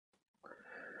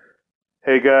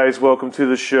Hey guys, welcome to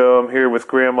the show. I'm here with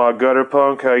Grandma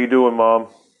Gutterpunk. How you doing, Mom?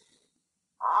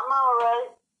 I'm alright.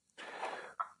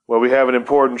 Well, we have an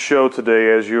important show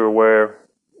today, as you're aware,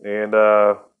 and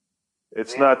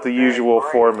it's not the usual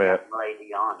format. Young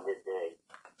lady on today.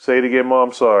 Say it again,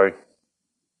 Mom. Sorry.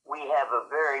 We have a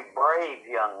very brave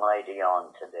young lady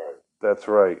on today. That's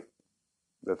right.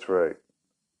 That's right.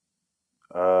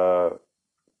 Uh,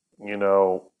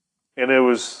 and it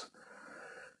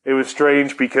was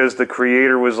strange because the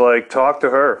creator was like, talk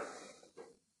to her,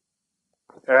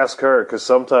 ask her, because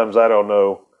sometimes I don't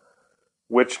know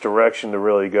which direction to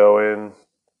really go in.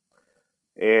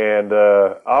 And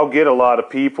I'll get a lot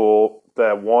of people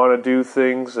that want to do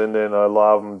things, and then a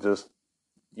lot of them just,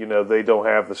 they don't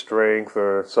have the strength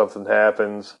or something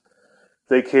happens.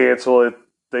 They cancel it.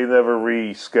 They never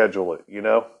reschedule it.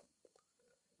 Yeah.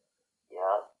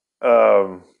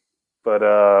 But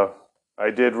I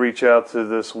did reach out to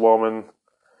this woman,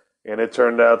 and it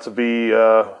turned out to be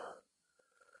a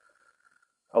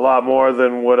lot more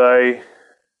than what I.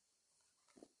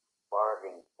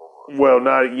 Bargained for. Well,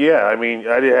 not yeah. I mean,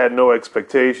 I had no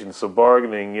expectations. So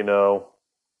bargaining,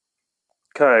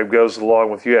 kind of goes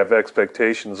along with you have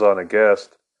expectations on a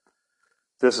guest.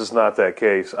 This is not that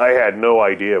case. I had no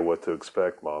idea what to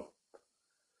expect, Mom.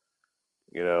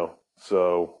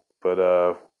 So, but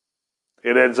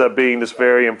it ends up being this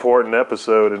very important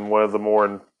episode and one of the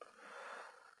more,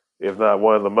 if not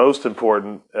one of the most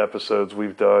important episodes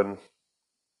we've done.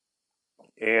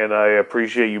 And I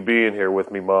appreciate you being here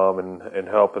with me, Mom, and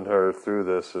helping her through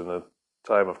this in a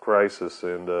time of crisis.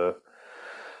 And going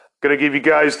to give you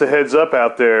guys the heads up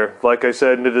out there. Like I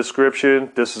said in the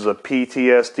description, this is a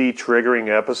PTSD triggering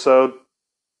episode.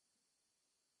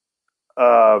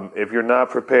 If you're not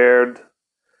prepared,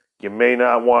 you may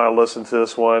not want to listen to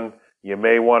this one. You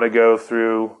may want to go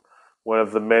through one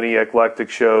of the many eclectic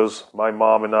shows my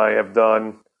mom and I have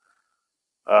done.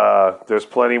 There's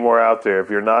plenty more out there.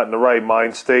 If you're not in the right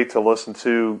mind state to listen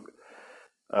to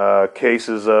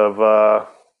cases of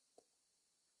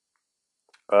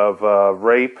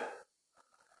rape,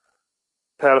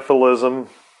 pedophilism,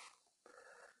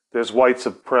 there's white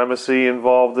supremacy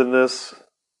involved in this.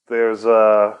 There's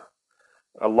a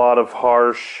lot of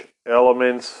harsh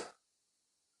elements.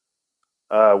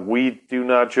 We do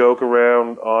not joke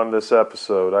around on this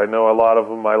episode. I know a lot of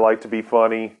them I like to be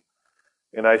funny,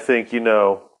 and I think,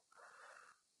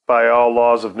 by all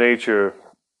laws of nature,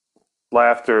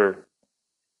 laughter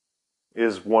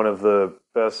is one of the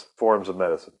best forms of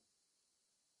medicine.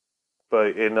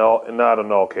 But not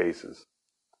in all cases.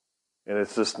 And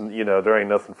it's just, there ain't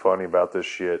nothing funny about this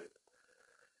shit.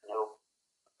 Nope.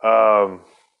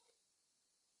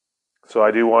 So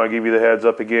I do want to give you the heads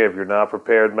up again. If you're not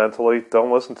prepared mentally,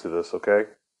 don't listen to this, okay?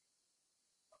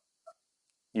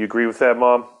 You agree with that,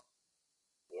 Mom?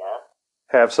 Yeah.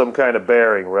 Have some kind of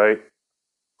bearing, right?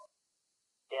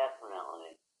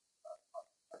 Definitely.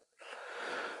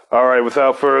 All right,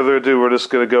 without further ado, we're just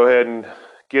going to go ahead and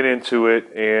get into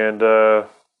it. And,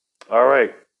 all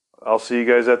right, I'll see you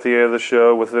guys at the end of the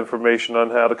show with information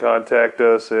on how to contact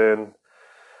us and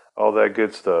all that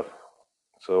good stuff.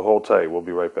 So hold tight. We'll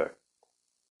be right back.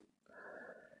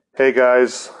 Hey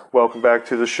guys, welcome back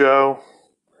to the show.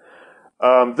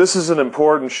 This is an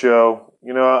important show.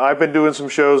 I've been doing some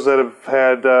shows that have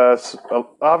had,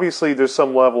 obviously there's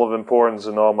some level of importance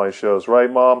in all my shows,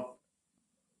 right, Mom?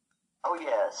 Oh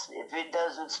yes, if it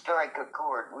doesn't strike a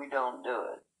chord, we don't do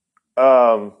it.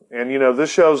 And this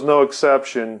show's no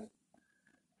exception.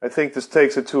 I think this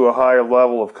takes it to a higher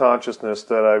level of consciousness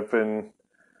that I've been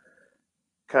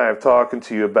kind of talking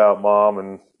to you about, Mom,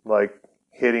 and like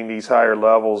hitting these higher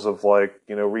levels of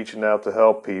reaching out to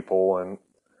help people. And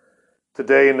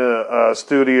today in the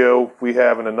studio, we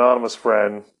have an anonymous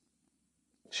friend.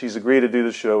 She's agreed to do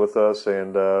the show with us,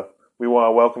 and we want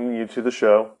to welcome you to the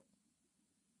show.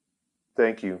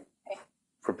 Thank you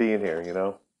for being here,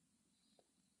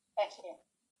 Thank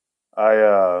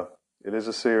you. It is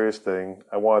a serious thing.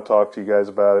 I want to talk to you guys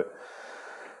about it.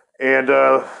 And,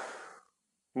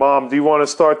 Mom, do you want to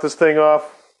start this thing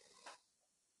off?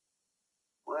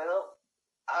 Well,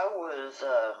 I was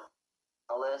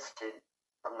molested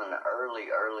from an early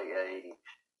age.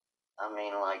 I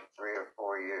mean, like 3 or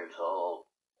 4 years old,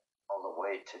 all the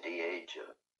way to the age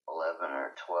of 11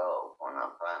 or 12 when I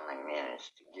finally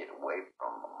managed to get away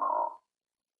from them all.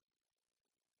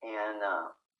 And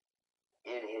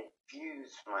it had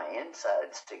fused my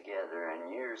insides together,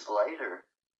 and years later,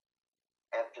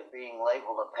 after being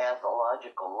labeled a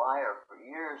pathological liar for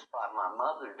years by my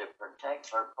mother to protect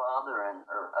her father and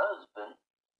her husband,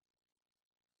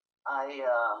 I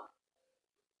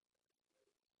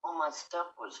all my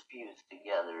stuff was fused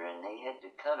together, and they had to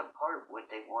cut apart what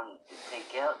they wanted to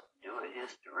take out to do a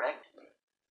hysterectomy.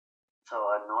 So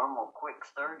a normal quick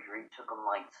surgery took them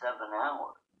like 7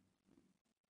 hours.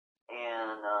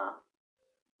 And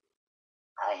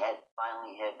I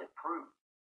finally had the proof.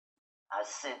 I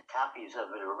sent copies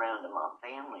of it around to my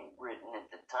family, written at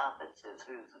the top. It says,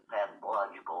 "Who's the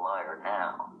pathological liar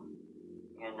now?"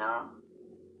 You know?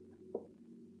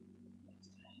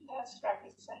 That's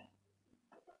very sad.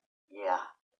 Yeah,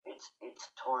 it's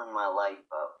torn my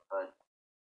life up, but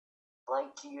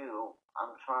like you,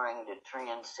 I'm trying to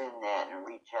transcend that and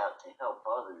reach out to help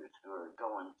others who are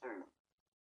going through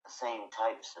the same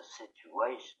types of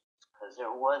situations, because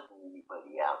there wasn't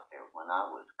anybody out there when I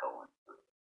was going through it.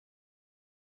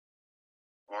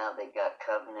 Now they got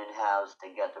Covenant House,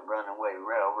 they got the Runaway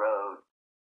Railroad,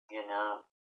 you know?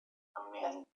 I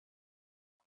mean,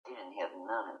 they didn't have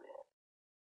none of it.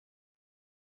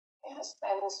 Yes,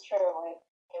 that is true.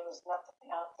 It was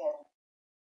nothing out there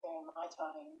during my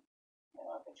time,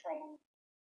 between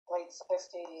late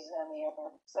 60s and the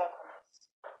early 70s.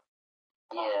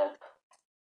 Yeah,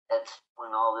 that's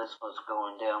when all this was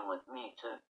going down with me,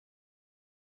 too.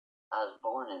 I was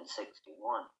born in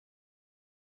 61.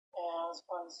 Yeah, I was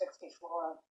born in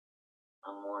 64.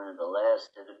 I'm one of the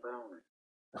last of the boomers.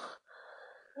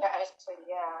 Yeah, actually,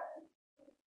 yeah.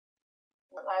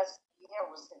 The last year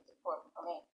was 64 for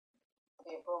me.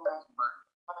 Be a boomer.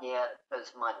 Yeah,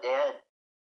 because my dad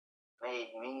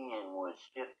made me and was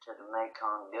shipped to the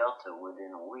Mekong Delta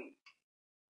within a week.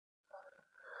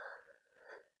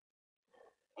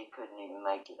 He couldn't even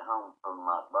make it home from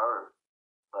my birth,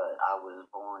 but I was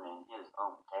born in his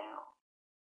hometown,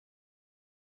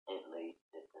 at least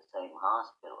at the same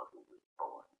hospital he was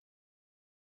born.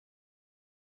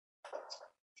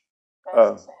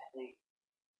 See,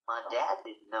 my dad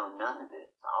didn't know none of this.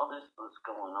 All this was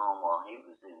going on while he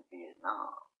was in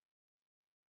Vietnam.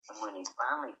 And when he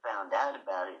finally found out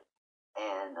about it,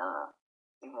 and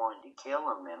he wanted to kill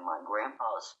him, and my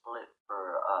grandpa split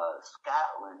for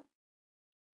Scotland,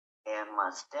 and my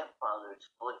stepfather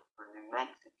split for New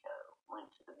Mexico,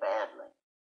 went to the Badlands.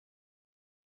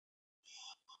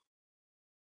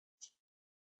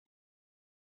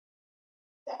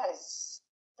 That is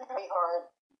very hard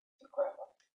to grow up.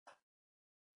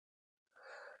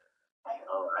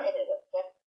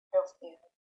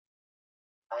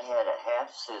 I had a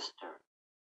half sister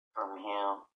from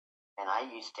him, and I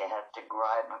used to have to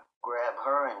grab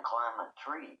her and climb a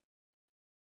tree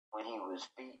when he was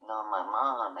beating on my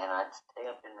mom, and I'd stay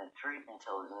up in the tree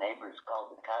until his neighbors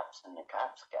called the cops, and the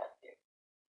cops got there.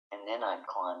 And then I'd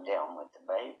climb down with the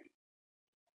baby.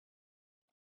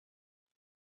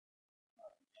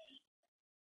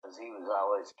 Because he was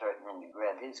always threatening to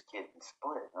grab his kid and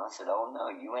split. And I said, "Oh no,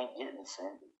 you ain't getting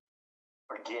Cindy.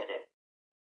 Forget it.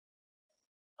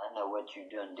 I know what you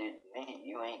done did to me.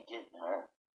 You ain't getting her."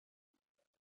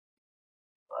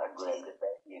 So I grabbed the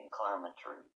baby and climbed a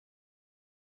tree.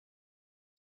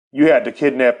 You had to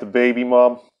kidnap the baby,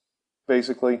 Mom,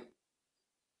 basically?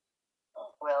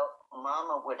 Well,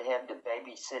 Mama would have the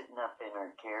baby sitting up in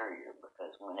her carrier,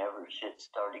 because whenever shit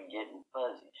started getting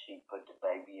fuzzy, she'd put the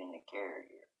baby in the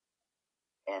carrier.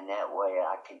 And that way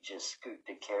I could just scoot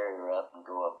the carrier up and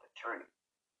go up a tree.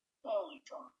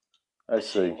 I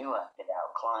see. She knew I could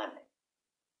outclimb it.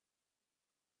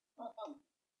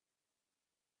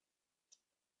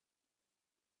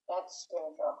 That's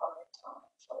very hard time.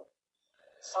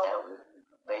 That was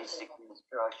basic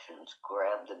instructions: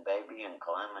 grab the baby and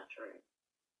climb a tree.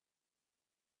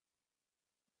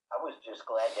 I was just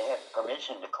glad to have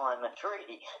permission to climb a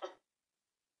tree.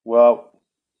 Well,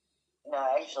 no,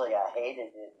 actually, I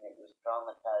hated it, and it was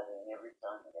traumatizing every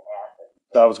time it happened.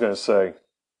 I was going to say.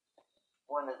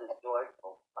 One of the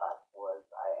joyful spots was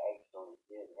I actually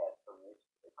did have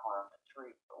permission to climb a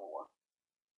tree for once.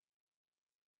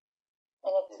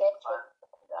 And it's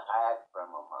to hide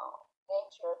from them all.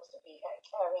 Dangerous to be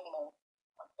carrying a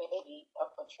baby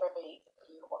up a tree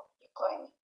you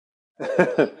claim.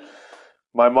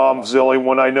 My mom's the only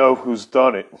one I know who's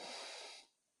done it. I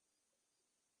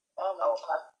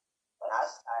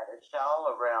tied a shawl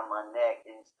around my neck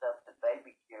and stuffed the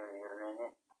baby carrier in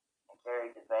it and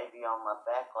carried the baby on my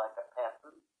back like a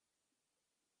papoose.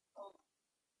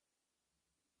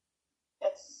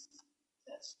 That's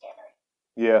scary.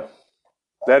 Yeah.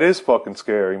 That is fucking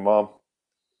scary, Mom.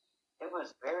 It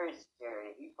was very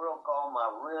scary. He broke all my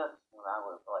ribs when I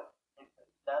was like 6 or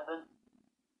 7.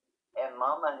 And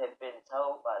Mama had been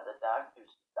told by the doctors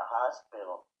at the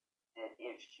hospital that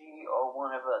if she or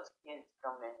one of us kids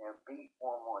come in there beat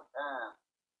one more time,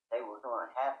 they were going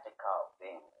to have to call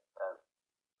family because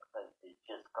the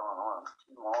just gone on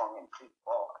too long and too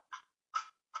far.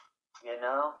 You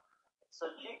know? So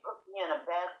she put me in a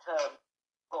bathtub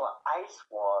full of ice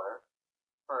water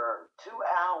for 2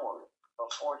 hours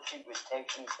before she would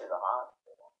take me to the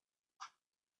hospital.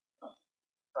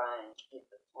 Trying to get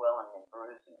the swelling and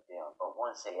bruising down. But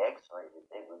once they x-rayed it,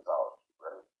 it was all she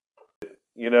wrote.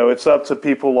 You know, it's up to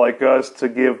people like us to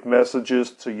give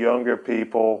messages to younger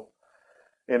people.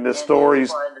 And the stories.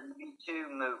 That's why the Me Too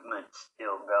movement's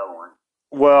still going.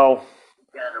 Well,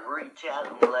 You gotta reach out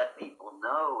and let people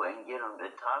know and get them to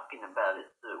talking about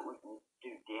it so that we can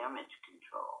do damage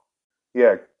control.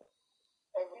 Yeah.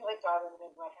 I really thought of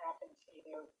what happened to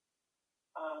you.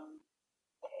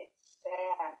 It's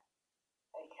sad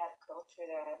that you had to go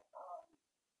through that.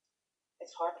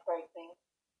 It's heartbreaking.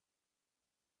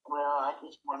 Well, I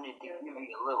just wanted to give you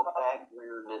a little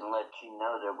background and let you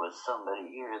know there was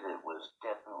somebody here that was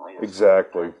definitely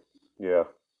exactly. Yeah.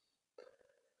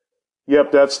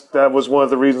 Yep, that was one of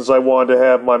the reasons I wanted to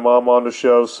have my mom on the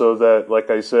show, so that, like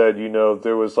I said, you know,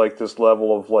 there was like this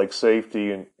level of like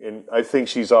safety, and I think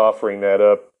she's offering that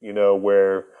up, you know,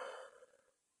 where,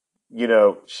 you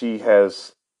know, she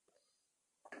has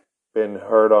been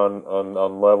hurt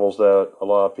on levels that a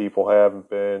lot of people haven't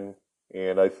been,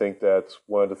 and I think that's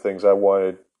one of the things I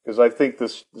wanted, because I think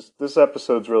this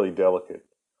episode's really delicate.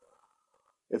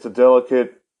 It's a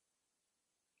delicate.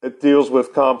 It deals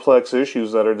with complex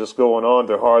issues that are just going on.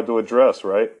 They're hard to address,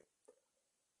 right?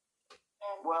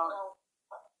 And, well,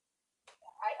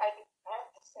 I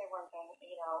have to say one thing.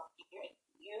 You know,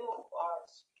 you are a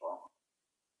strong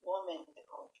woman to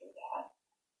go through that,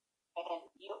 and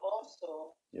you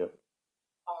also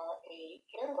are a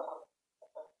hero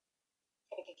for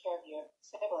taking care of your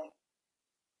sibling.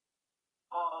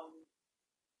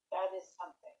 That is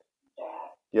something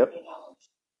that you know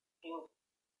you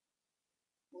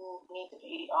need to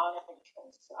be honored,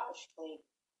 because actually,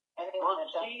 well,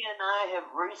 she and I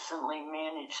have recently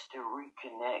managed to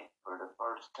reconnect for the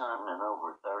first time in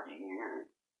over 30 years,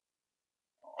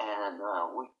 and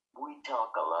we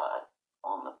talk a lot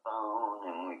on the phone,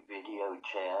 and we video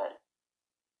chat,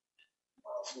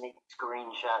 sneak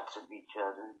screenshots of each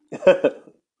other.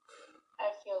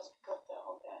 That feels good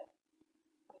though, that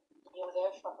you're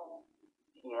there for her.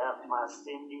 Yeah, my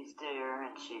Cindy's there,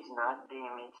 and she's not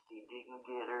damaged. He didn't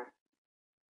get her.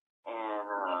 And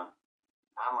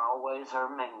I'm always her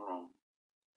main.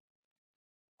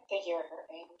 I think you're her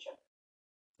angel.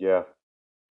 Yeah.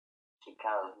 She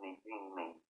calls me Bing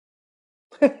Ming.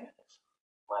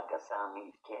 Like a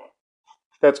Siamese cat.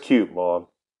 That's cute, Mom.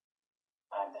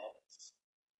 I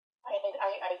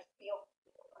feel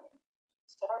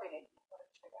sorry that you went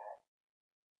through that.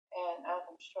 And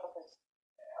I'm sure there's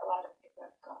a lot of people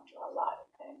have gone through a lot of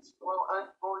things. Well,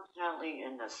 unfortunately,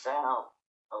 in the South,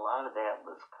 a lot of that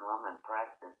was common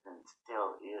practice and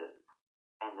still is.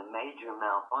 And the major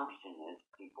malfunction is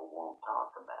people won't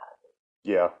talk about it.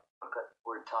 Yeah. Because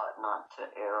we're taught not to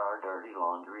air our dirty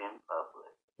laundry in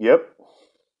public. Yep.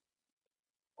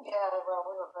 Yeah, well,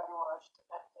 we were brainwashed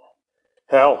back then.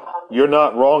 Hell, you're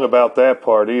not wrong about that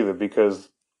part either, because,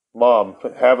 Mom,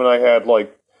 haven't I had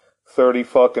like 30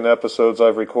 fucking episodes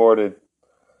I've recorded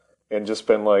and just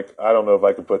been like, I don't know if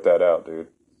I could put that out, dude.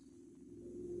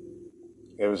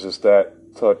 It was just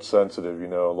that touch sensitive, you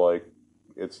know, like,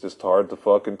 it's just hard to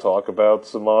fucking talk about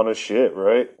some honest shit,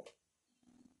 right?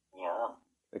 Yeah.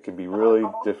 It can be really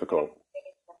difficult.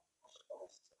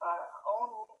 Our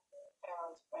own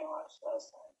parents brainwashed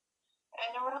us.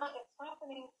 And it's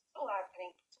happening, still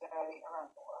happening today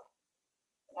around the world.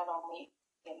 Not only,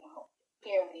 you know,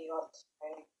 here in New York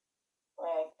State,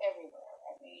 but everywhere.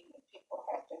 I mean, people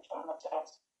have been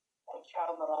traumatized by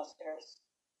child molesters,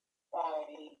 by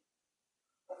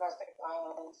domestic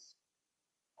violence,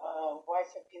 wife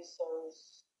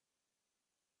abusers.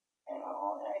 You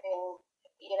know, I mean,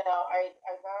 you know, I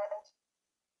learned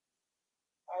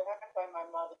by my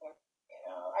mother. You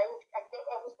know, I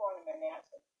was born in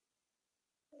Manhattan.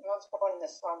 I was born in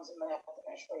the slums in Manhattan.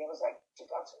 Actually, it was like 2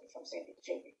 blocks away from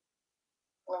CBGB.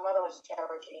 My mother was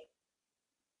Cherokee.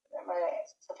 And my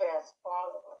stepdad's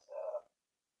father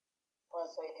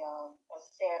was a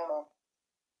sailor,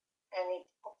 and he,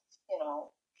 you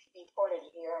know, he ported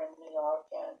here in New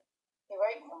York, and he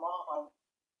raped my mom.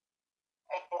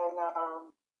 And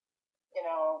you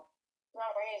know, for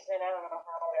some reason, I don't know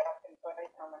how it happened, but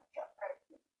I got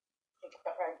pregnant. She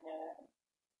got pregnant.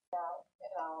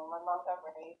 You know, my mom got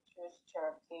raped. She was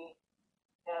Cherokee.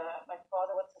 My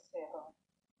father was a sailor.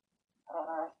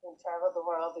 He traveled the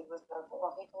world. He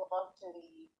belonged to the,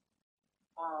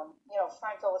 you know,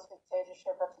 Franco was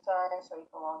dictatorship at the time, so he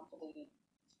belonged to the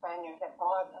Spaniard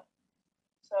Armada.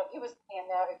 So he was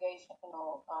in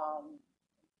navigational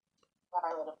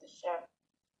pilot of the ship.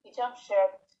 He jumped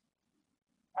ship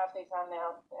after he found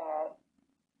out that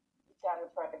he got her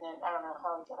pregnant. I don't know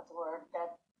how he got the word.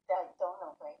 That don't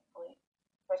know gratefully.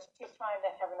 But she was trying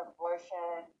to have an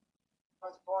abortion.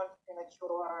 Was born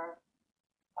premature,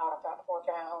 about 4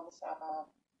 pounds.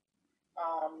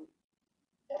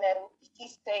 And then he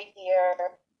stayed here,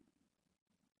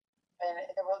 and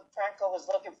Franco was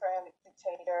looking for him, the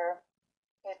dictator.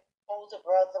 His older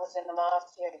brother was in the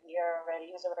mafia here already.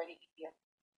 He was already here.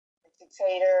 The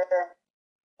dictator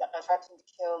tried to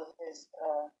kill his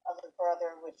other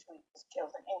brother, which was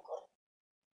killed in England.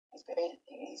 He's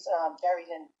buried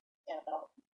in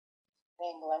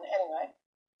England. Anyway,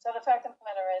 so the fact of the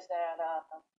matter is that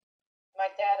my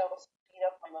dad always beat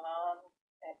up my mom,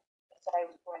 and as I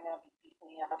was growing up, he beat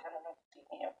me up. I don't know if he beat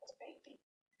me up as a baby.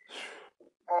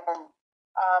 And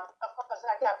of course,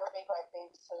 I got raised by a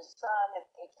babysitter's son at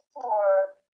age 4.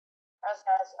 As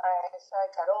I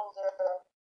got older,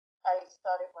 I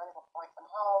started running away from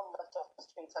home, lived off the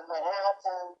streets of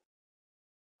Manhattan,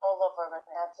 all over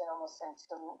Manhattan, almost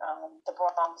into the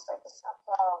Bronx, like the South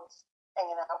Bronx,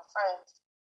 hanging out with friends.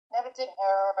 Never did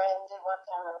heroin, did one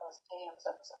time LSD, and was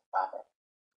a product.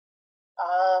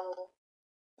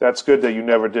 That's good that you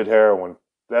never did heroin.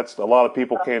 That's a lot of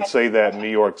people can't say that in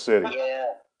New York City.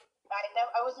 Yeah.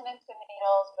 I wasn't into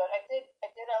needles, but I did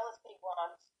LSD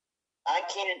once. I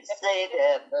can't say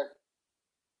that,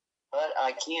 but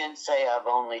I can say I've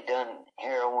only done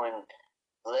heroin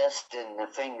less than the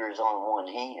fingers on one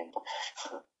hand,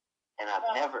 and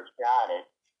I've never shot it.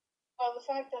 Well, the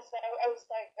fact is that I was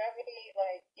like very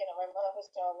my mother was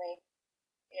telling me,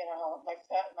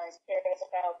 my spirit is a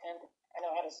falcon. I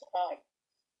know how to survive.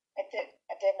 I did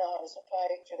know how to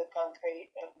survive through the concrete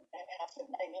and acid.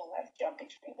 I knew how to jump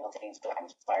between buildings,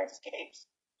 climb fire escapes,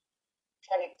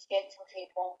 try to escape from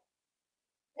people.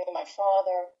 Maybe my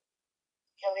father,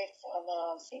 Kelly from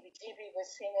CBGB would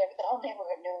see me. The whole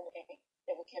neighborhood knew me.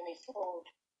 They would give me food,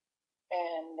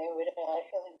 and they would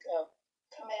go,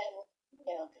 come in,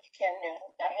 if you can.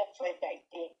 I had to play back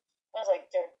deep. I was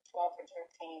like 12 or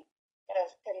 13, and I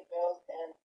was pretty built,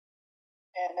 and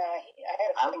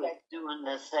I was doing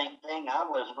the same thing. I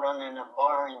was running a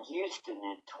bar in Houston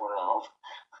at 12.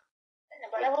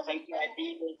 But I wasn't. I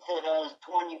said I was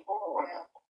 24. Yeah.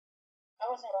 I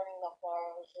wasn't running the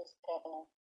bar. I was just.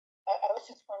 I was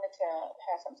just wanted to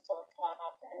have some sort of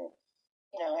pop and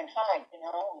and hide.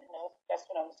 That's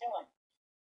what I was doing.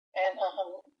 And I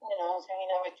was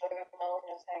hanging out with Joy Ramone.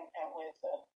 I was hanging out with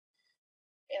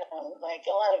like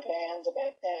a lot of bands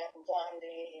back then,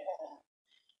 Blondie.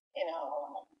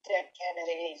 Dead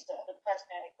Kennedys, the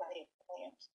Plasmatic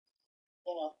Williams,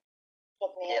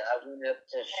 took me I went up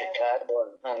to Chicago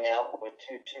and hung out with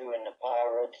Tutu and the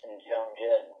Pirates and Joan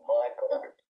Jett and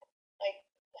Blackheart. Like,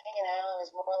 hanging out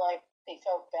was more like they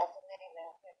felt bad for me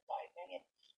than invited me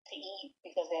to eat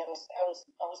because I was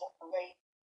hungry.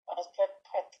 I was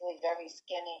practically very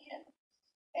skinny, and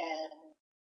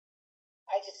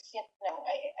I just,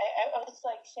 I was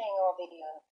like seeing all the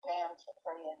bands for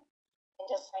free and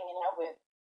just hanging out with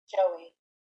Joey.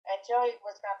 And Joey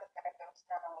was not the guy that was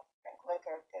not able to drink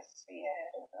liquor because he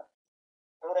had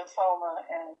lymphoma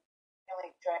and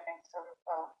really drank sort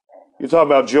of. You're talking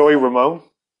about Joey Ramone?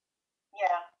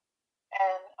 Yeah.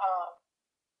 And,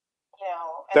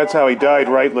 That's how he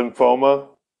died, right? Lymphoma?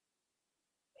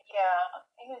 Yeah.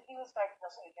 He was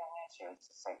diagnosed with a young age. He was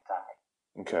a sick guy.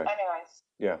 Okay. Anyways.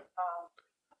 Yeah.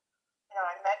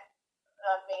 I met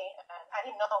me, and I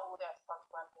didn't know who that fuck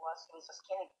was. He was a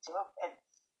skinny dude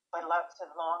with lots of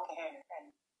long hair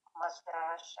and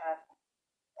mustache,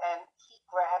 and he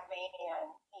grabbed me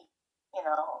and he,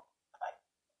 like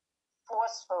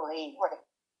forcefully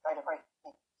tried to break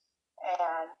me.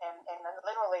 And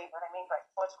literally, what I mean by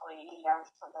forcefully, he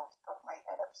actually broke my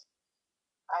head up.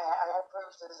 I had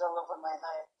bruises all over my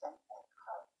legs, and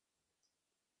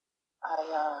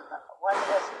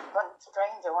one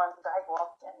stranger, one guy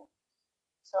walked in,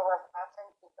 saw what happened,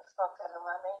 beat the fuck out of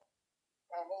me.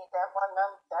 And that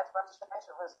one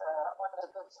stranger was one of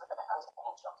the groups of the House of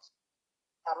Angels.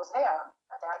 I was there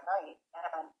that night,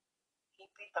 and he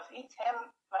beat him,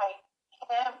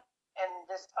 and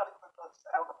this other group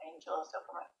of angels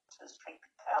over to the street.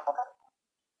 Of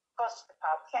course, the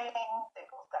cop came. They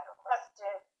both got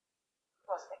arrested. Of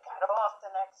course, they got off the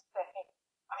next day.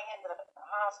 I ended up in the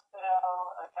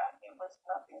hospital. It was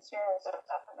nothing serious. I was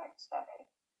up the next day.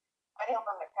 I didn't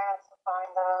want my parents to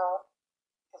find out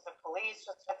because the police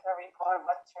was checking the report.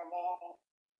 What's your name?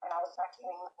 And I was not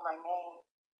giving my name.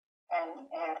 And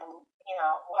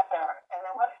whatever. And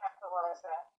then what happened was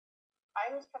that I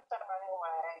was kept on running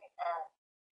away, and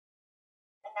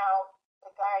now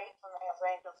the guy from the Hells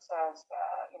Angels says,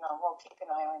 we'll keep an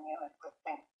eye on you and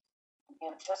everything.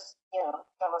 Just,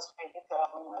 tell us where you go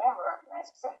and whatever. And I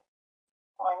said,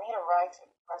 well, I need a ride to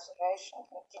the reservation.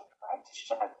 Can you give me a ride to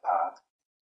Chicago?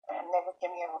 And they would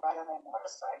give me a ride on their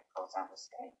motorcycles and would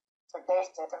stay for days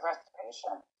at the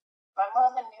reservation. My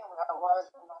mother knew where I was.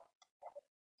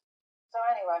 So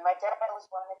anyway, my dad was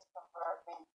wanting to convert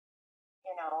me,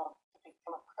 to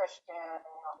become a Christian and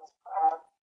all this crap,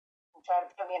 and try to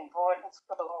put me in boarding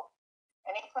school.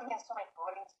 And he put me in so many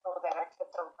boarding school that I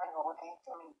kept on running away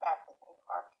coming back to New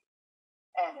York.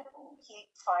 And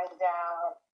he'd find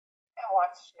out and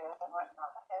watch it and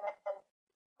whatnot. And then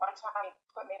one time he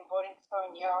put me in boarding school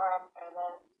in Europe, and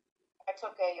then I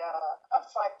took a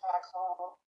flight back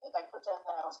home. I put that in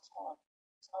the house when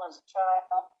I was a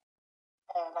child,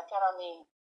 and I got on the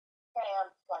Pan Am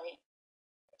flight,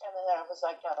 and then I was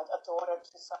like a daughter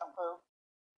to some group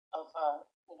of a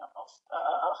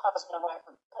husband and wife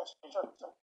and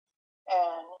children,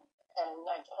 and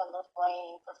I got on the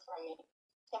plane for free,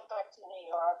 came back to New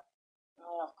York.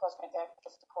 Of course, my dad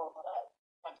gets the call that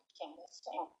I became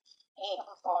missing. He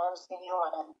informs the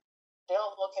UN.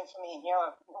 They're looking for me in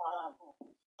Europe,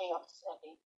 New York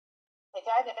City. The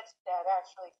guy that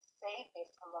actually saved me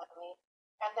from Lemmy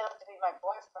ended up to be my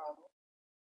boyfriend,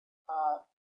 a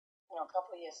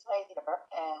couple of years later,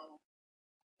 and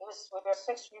we were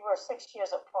 6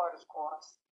 years apart, of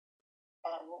course,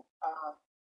 and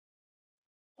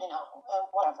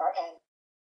whatever, and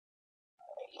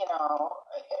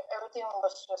everything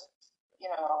was just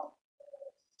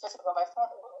physical. My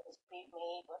father would just beat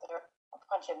me, whether a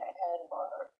punch in the head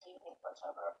or beat me,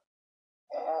 whatever.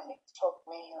 He choked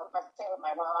me. My thing with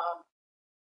my mom,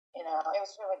 it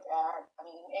was really bad. I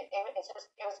mean, it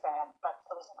was bad. My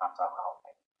father was an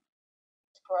alcoholic.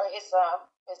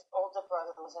 His older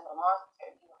brother was in the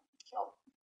market. He killed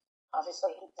him.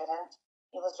 Obviously, he didn't.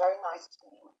 He was very nice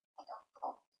to me.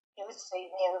 He would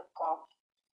see me and call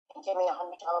and give me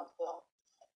 $100 bill.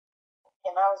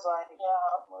 And I was like,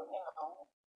 yeah, well,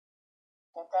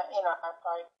 I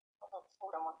probably put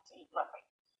food I wanted to eat. Like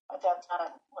at that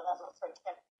time, whenever I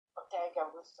freaking bodega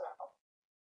was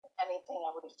anything,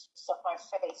 I would stuff my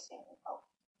face. I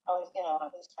would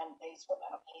spend days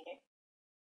without eating.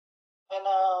 And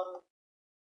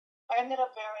I ended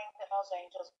up marrying the Hells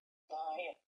Angels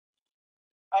guy.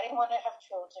 I didn't want to have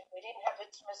children. We didn't have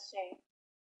intimacy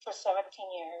for 17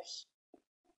 years.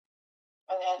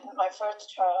 And then my first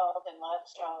child and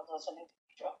last child was an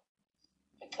individual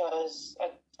because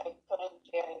I couldn't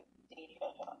get the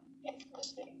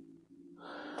intimacy.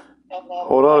 And then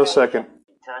Hold on a second.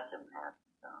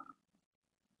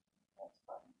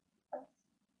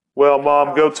 Well,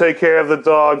 Mom, go take care of the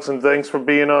dogs, and thanks for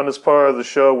being on this part of the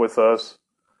show with us.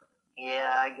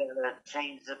 Yeah, I gotta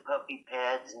change the puppy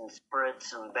pads and spread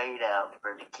some bait out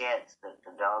for the cats that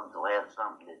the dogs will have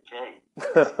something to chase.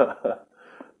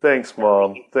 Thanks,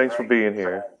 Mom. Thanks for being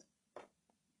here.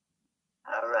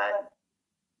 All right.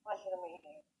 Pleasure to meet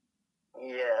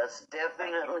you. Yes,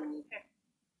 definitely.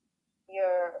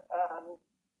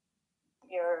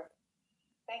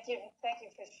 Thank you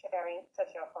for sharing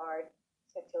such a hard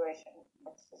situation.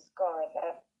 It's a scar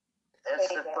that.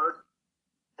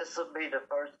 This will be the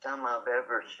first time I've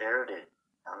ever shared it.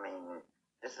 I mean,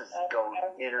 this is going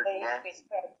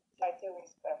international. I do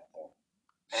respect her.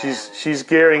 She's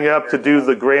gearing up to do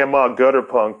the Grandma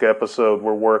Gutterpunk episode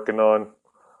we're working on.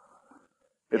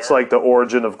 It's like the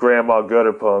origin of Grandma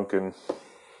Gutterpunk, and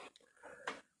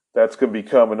that's going to be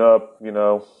coming up,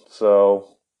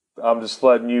 So I'm just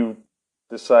letting you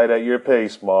decide at your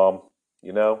pace, Mom,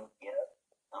 Yeah,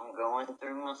 I'm going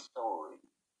through my story.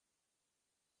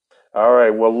 All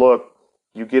right, well, look,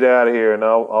 you get out of here, and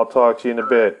I'll talk to you in a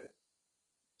bit.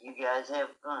 You guys have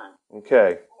fun.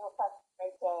 Okay.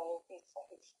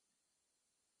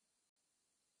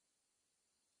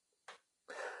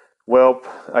 Well,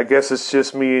 I guess it's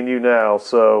just me and you now.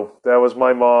 So that was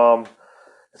my mom.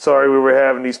 Sorry we were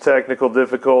having these technical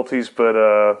difficulties, but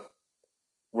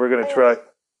we're going to try.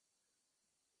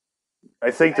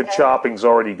 I think the chopping's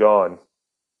already gone.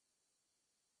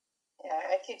 Yeah,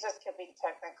 it just could be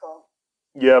technical.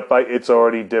 Yep, it's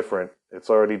already different.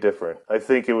 I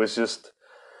think it was just,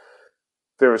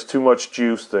 there was too much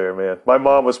juice there, man. My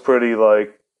mom was pretty,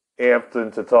 amped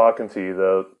into talking to you,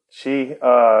 though. She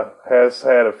has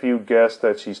had a few guests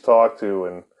that she's talked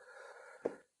to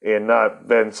and not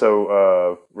been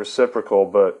so reciprocal,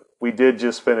 but we did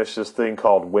just finish this thing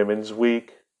called Women's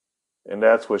Week, and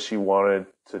that's what she wanted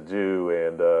to do,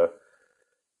 and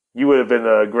you would have been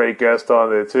a great guest on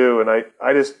there, too, and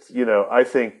I just, I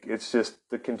think it's just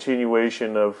the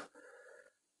continuation of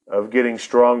of getting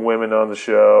strong women on the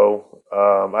show.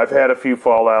 I've had a few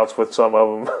fallouts with some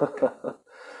of them,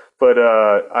 but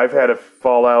I've had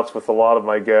fallouts with a lot of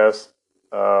my guests.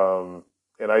 And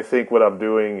I think what I'm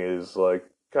doing is like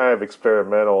kind of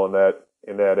experimental in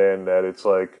that end. That it's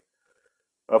like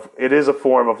it is a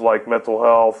form of like mental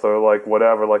health or like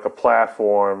whatever, like a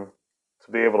platform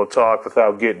to be able to talk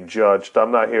without getting judged.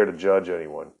 I'm not here to judge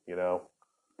anyone, you know.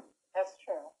 That's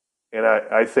true. And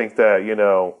I think that, you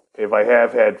know, if I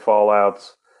have had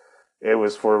fallouts, it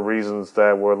was for reasons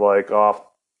that were like off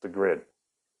the grid.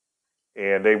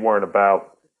 And they weren't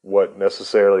about what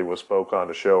necessarily was spoke on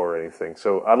the show or anything.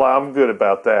 So I'm good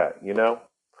about that, you know?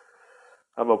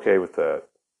 I'm okay with that.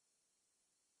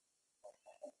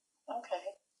 Okay.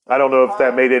 I don't know if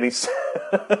that made any sense.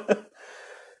 No,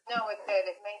 it did.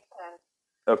 It made sense.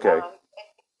 Okay.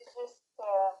 It's just,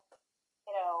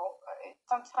 you know,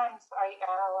 sometimes I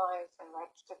analyze and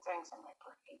register things in my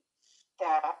brain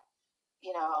that,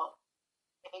 you know,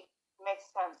 it makes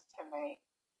sense to me.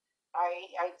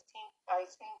 I seem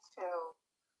to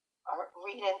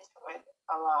read into it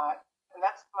a lot, and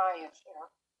that's my issue.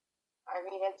 I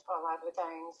read into a lot of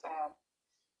things, and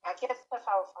I guess that's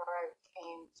how far I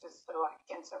came just so I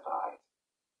can survive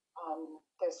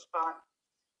this fun.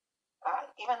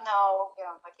 Even though, you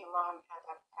know, like your mom had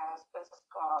that past as a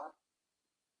scar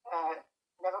that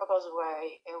never goes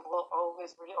away, it will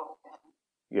always reopen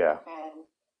Yeah. and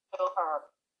still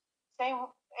hurt. Same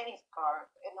with any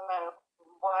scar, and no matter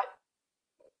what,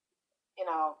 you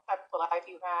know, type of life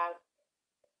you had,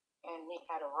 and he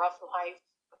had a rough life,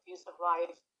 abusive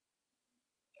life,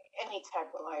 any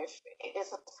type of life, it is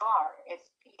a scar. It's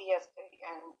PTSD,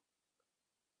 and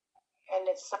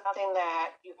it's something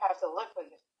that you have to live with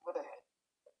it.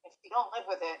 If you don't live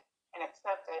with it and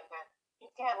accept it, then you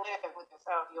can't live with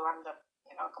yourself. You end up,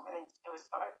 you know, committing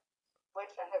suicide,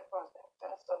 which I have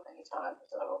done so many times.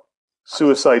 So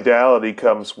Suicidality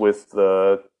comes with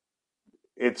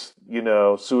it's, you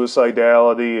know,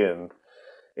 suicidality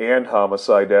and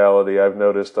homicidality. I've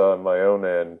noticed on my own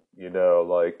end, you know,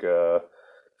 like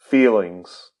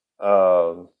feelings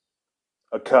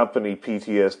accompany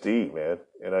PTSD, man.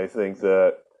 And I think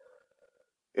that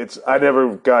I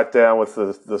never got down with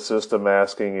the system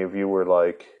asking if you were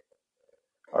like,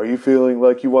 are you feeling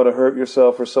like you want to hurt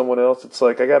yourself or someone else? It's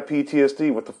like, I got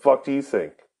PTSD. What the fuck do you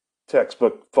think?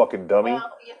 Textbook fucking dummy.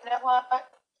 well, you know what?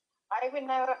 I would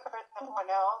never hurt someone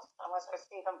else unless I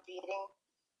see them beating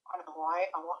on a on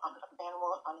a man,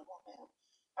 on a woman.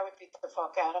 I would beat the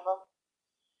fuck out of them.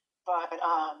 But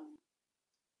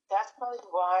that's probably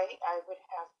why I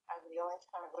the only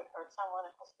time I would hurt someone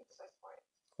else because I swear.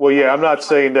 Well, yeah, I'm not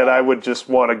saying that I would just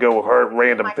want to go hurt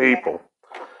random people.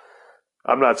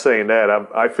 I'm not saying that.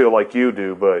 I feel like you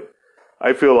do, but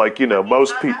I feel like, you know,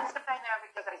 most people. I'm saying that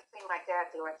because I see my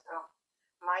dad do it. So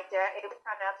my dad, it would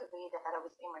turn out to be that I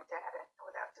would see my dad and I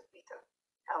would have to beat the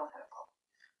hell out of him.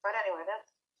 But anyway,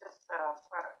 that's just for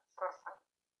fun.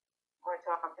 We're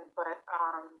talking. But,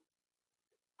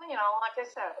 you know, like I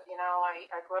said, you know, I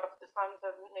grew up the slums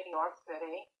of New York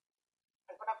City.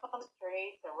 I grew up on the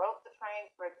streets. I rode the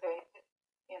trains for a day,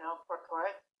 you know, for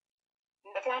good.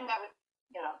 Again, that was,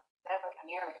 you know, that was an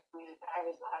area for me. I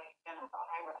was like, you know,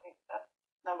 I rode the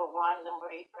number 1, number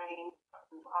 8 train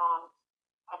from Bronx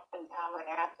up and down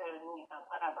Manhattan, you know,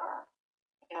 whatever,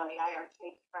 you know, the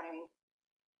IRT train,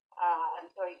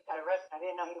 until he got arrested. I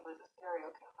didn't know he was a serial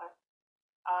killer.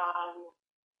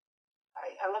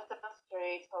 I lived on the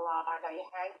streets a lot. I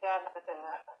hanged out at the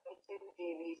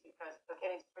TVs because they're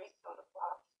getting free soda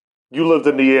pops. You lived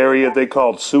in the area they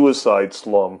called Suicide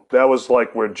Slum. That was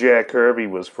like where Jack Kirby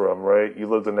was from, right? You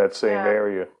lived in that same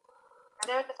area. And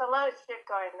there's a lot of shit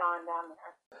going on down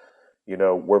there. You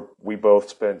know, we both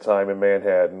spent time in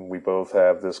Manhattan. We both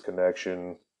have this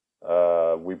connection.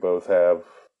 We both have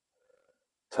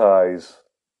ties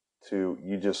to.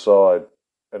 You just saw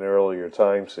an earlier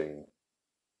time scene.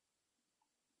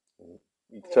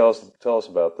 Tell us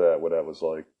about that. What that was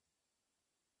like.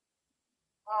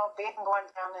 Well, being born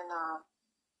down in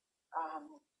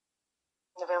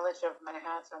the village of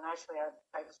Manhattan, actually,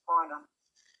 I was born on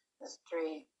the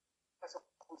street as a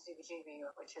CBGB,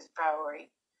 which is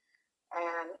Bowery,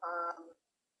 and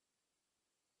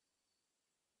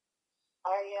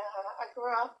I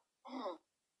grew up,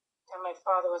 and my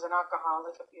father was an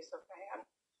alcoholic, abusive man.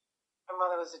 My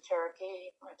mother was a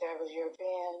Cherokee. My dad was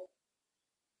European.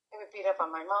 He would beat up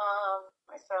on my mom,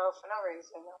 myself, for no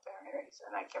reason, no apparent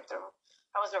reason. I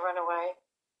was a runaway,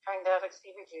 hanged out at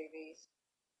CBGBs,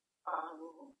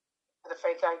 with a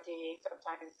fake ID.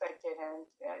 Sometimes I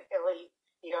didn't. Illy,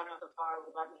 the owner of the bar,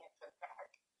 would let me into the back.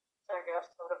 So I got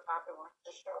soda pop and watched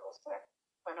the shows that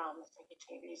went on the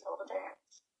CBGBs all the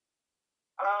dance.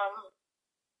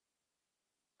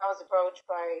 I was approached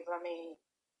by Lemmy.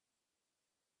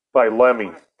 By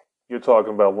Lemmy. You're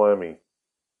talking about Lemmy.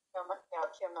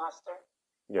 Jim Noster.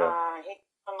 Yeah. He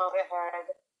came overhead.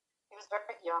 He was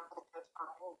very young at the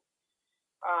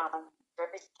time.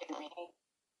 Very skinny,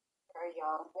 very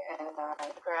young, and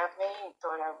he grabbed me. He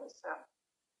thought I was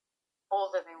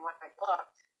older than what I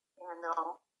looked, even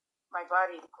though my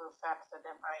body grew faster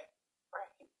than my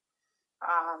brain.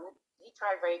 He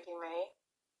tried raping me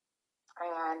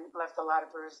and left a lot of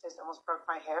bruises. Almost broke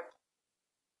my hip.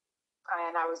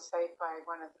 And I was saved by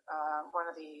one of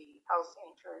the Hells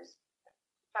Angels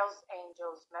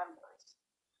members.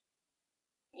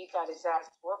 He got his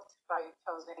ass whooped by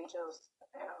Hells Angels,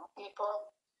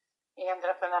 people. He ended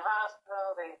up in the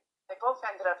hospital. They both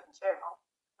ended up in jail.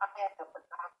 I ended up in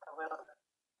the hospital with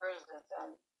bruises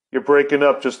and. You're breaking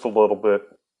up just a little bit.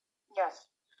 Yes.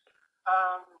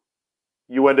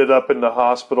 You ended up in the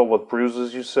hospital with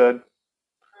bruises, you said?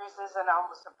 Bruises and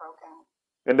almost a broken.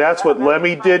 And that's what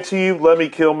Lemmy did to you? Lemmy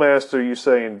Killmaster, you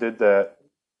saying, did that?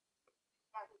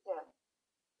 Yeah, he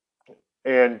did.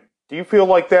 And do you feel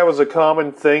like that was a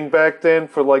common thing back then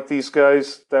for like these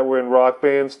guys that were in rock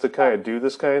bands to kind of do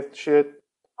this kind of shit?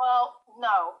 Well,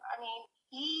 no. I mean,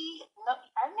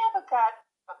 I never got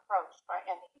approached by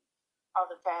any of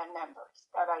the band members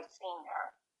that I've seen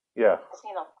there. Yeah. I've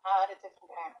seen a lot of different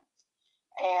bands.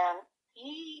 And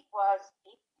he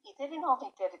didn't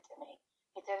only did it to me.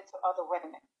 He did it to other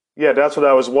women. Yeah, that's what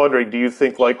I was wondering. Do you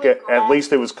think like at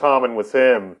least it was common with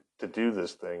him to do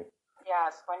this thing?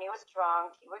 Yes, when he was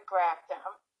drunk, he would grab them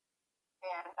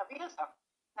and abuse them.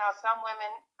 Now, some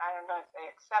women, I don't know if they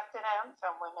accepted him.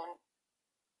 Some women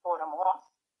fought him off.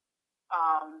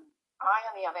 I,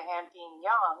 on the other hand, being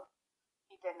young,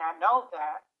 he did not know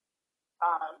that,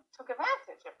 took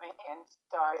advantage of me and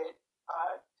started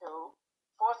to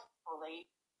forcefully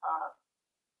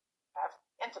have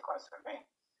intercourse with me.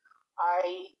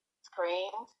 I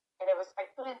screamed, and I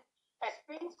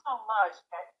screamed so much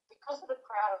that because of the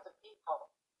crowd of the people,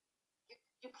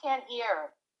 you can't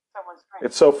hear someone scream.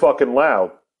 It's so fucking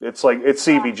loud. It's like, it's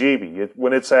CBGB.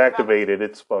 When it's activated,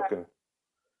 it's fucking...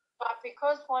 But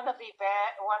because one of the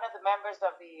members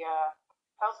of the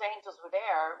Hells Angels were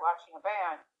there watching a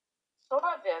band, saw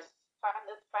this, found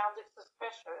it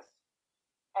suspicious,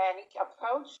 and he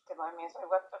approached him. I mean, said,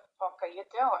 "What the fuck are you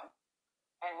doing?"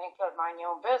 And he said, "Mind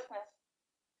your own business."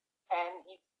 And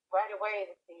he right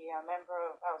away, the member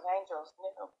of Hells Angels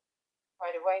knew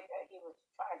right away that he was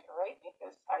trying to rape me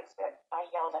because I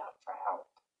yelled out for help.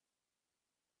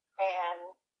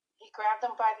 And he grabbed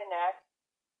him by the neck,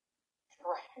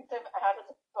 dragged him out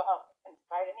of the club and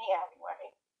right in the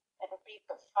alleyway, and beat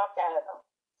the fuck out of him.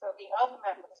 So the other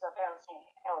members of Hells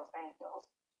Angels,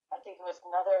 I think it was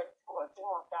another two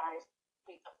more guys,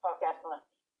 beat the fuck out of him.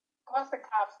 Of course, the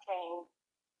cops came,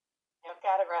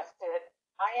 got arrested.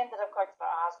 I ended up going to the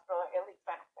hospital. Hilly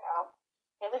found out.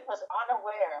 Hilly was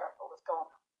unaware of what was going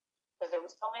on because there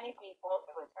were so many people.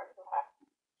 It was very loud.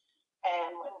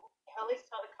 And when Hilly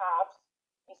saw the cops,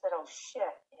 he said, "Oh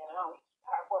shit!" He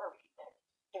got worried that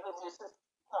he would lose his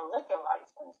liquor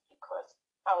license because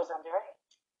I was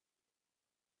underage.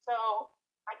 So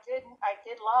I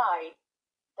did lie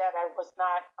that I was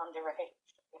not underage.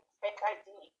 It's fake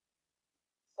ID.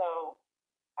 So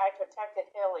I protected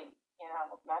Hilly,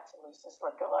 not to lose his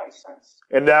liquor license.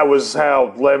 And that was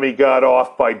how Lemmy got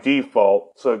off by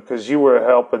default. So, because you were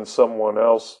helping someone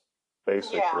else,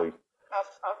 basically. Yeah,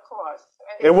 of course.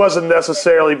 And it wasn't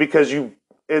necessarily because you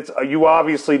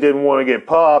obviously didn't want to get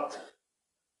popped,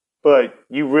 but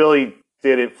you really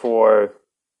did it for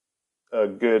a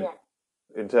good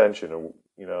intention,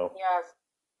 Yes,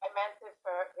 I meant it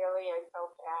for Hilly. I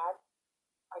felt bad.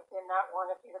 I did not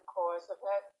want to be the cause of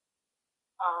it.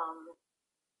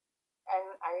 And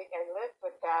I lived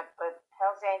with that, but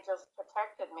Hells Angels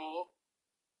protected me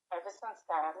ever since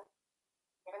then,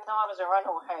 even though I was a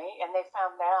runaway, and they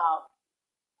found out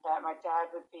that my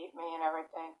dad would beat me and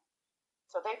everything.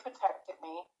 So they protected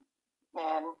me,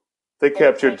 and they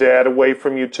kept your dad away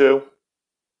from you too?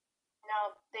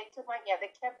 No, they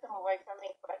kept him away from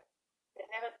me, but they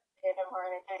never hit him or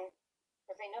anything,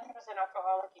 because they knew he was an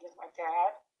alcoholic. He was my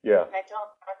dad. Yeah. And I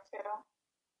told him not to.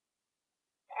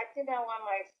 I did not want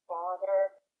my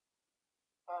father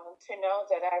to know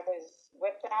that I was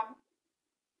with them.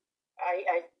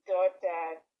 I thought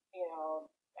that,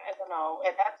 I don't know,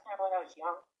 at that time when I was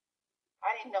young,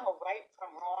 I didn't know right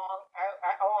from wrong.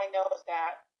 All I know is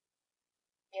that,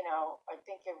 I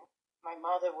think my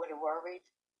mother would have worried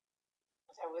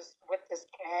because I was with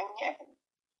this gang, and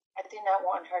I did not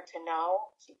want her to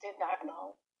know. She did not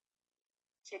know.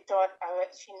 She thought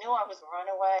she knew I was a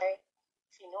runaway.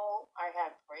 she knew I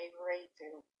had bravery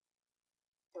to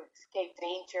escape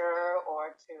danger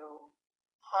or to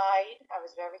hide. I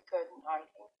was very good in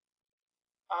hiding.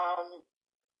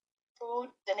 Food,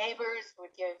 the neighbors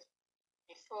would give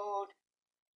me food.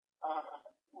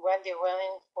 Wendy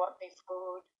Williams bought me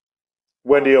food.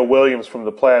 Wendy O. Williams from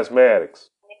the Plasmatics.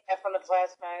 Yeah, from the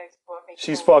Plasmatics bought me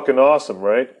She's food. fucking awesome,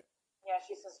 right? Yeah,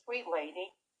 she's a sweet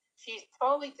lady. She's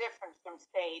totally different from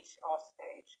stage, off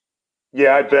stage.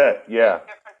 Yeah, I bet. Yeah.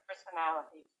 Different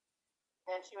personalities.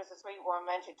 And she was a sweet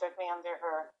woman. She took me under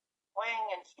her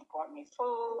wing and she bought me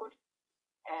food.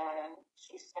 And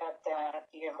she said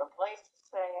that, do you have a place to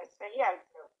stay? I said, yeah, I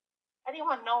do. I didn't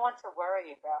want no one to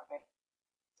worry about me.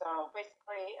 So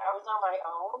basically, I was on my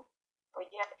own. But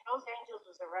yet, Hells Angels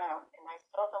was around, and I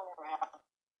saw them around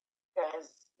because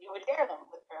you would hear them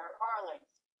with their Harleys.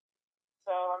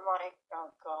 So I'm like, oh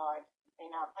God,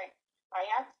 like I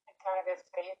asked the guy that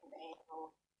saved me, who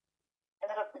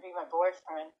ended up to be my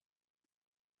boyfriend.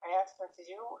 I asked him, did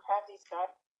you have these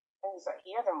guys? And he's like,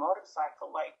 he had a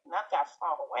motorcycle, like not that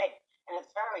far away, and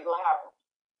it's very loud.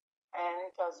 And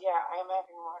he goes, yeah, I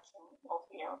imagine watching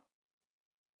over you.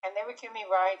 And they would give me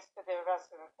rides to the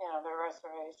the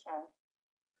reservation.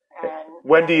 And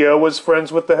Wendy O was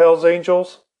friends with the Hells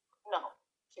Angels? No,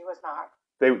 she was not.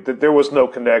 There was no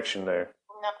connection there.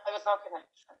 No, there was no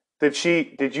Did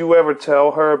connection. did you ever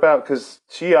tell her about, because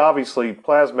she obviously,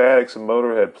 Plasmatics and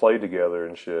Motorhead played together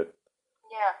and shit.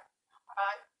 Yeah.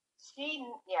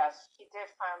 Yes, she did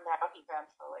find out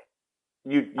eventually.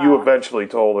 You eventually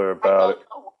told her about it.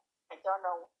 I don't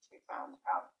know what she found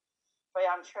out, but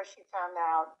I'm sure she found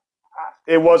out.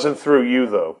 It wasn't through you,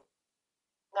 though.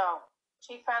 No,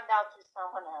 she found out through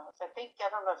someone else. I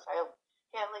don't know if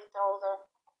Haley told her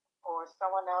or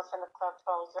someone else in the club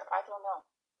told her. I don't know.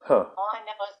 Huh. All I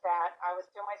know is that I was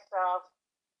to myself.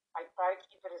 I try to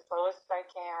keep it as low as I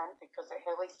can because of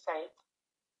Haley's sake.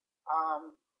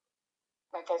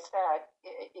 Like I said,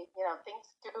 things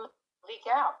do leak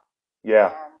out.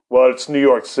 Yeah. Well, it's New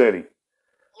York City.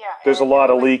 Yeah. There's a lot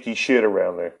of leaky shit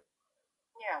around there.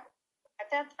 Yeah.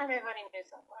 At that time, everybody knew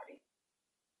somebody.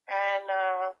 And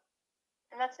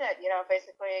that's it.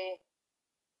 Basically,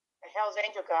 the Hell's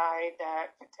Angel guy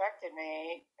that protected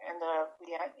me, and as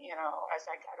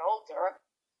I got older,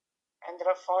 ended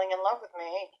up falling in love with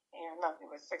me. It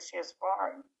was 6 years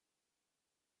apart.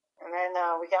 And then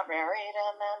we got married,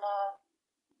 and then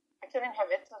I couldn't have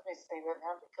intimacy with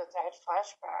him because I had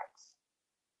flashbacks.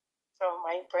 So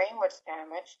my brain was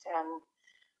damaged, and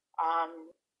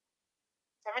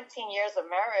 17 years of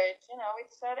marriage, we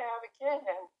decided to have a kid,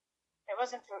 and it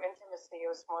wasn't through intimacy, it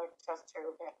was more just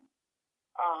through him.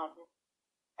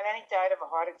 And then he died of a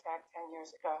heart attack 10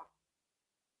 years ago.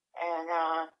 And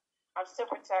I'm still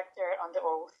protected under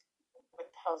oath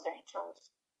with Hells Angels.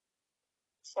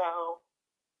 So,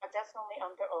 but that's only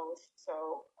under oath,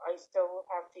 so I still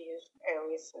have these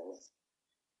aliases.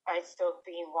 I still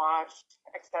being watched,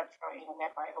 etc., even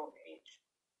at my old age.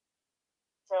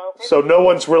 So no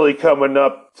one's really coming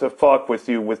up to fuck with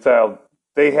you without,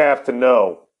 they have to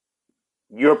know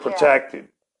you're protected.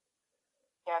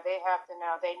 Yeah, they have to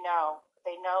know. They know.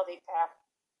 They tap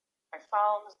my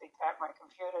phones. They tap my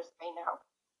computers. They know.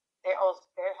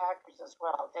 They're hackers as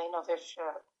well. They know their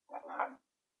shit. They're not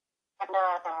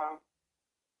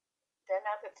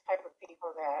the type of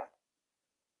people that,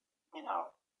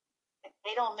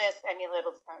 they don't miss any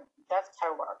little thing. That's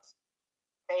how it works.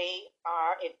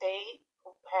 If they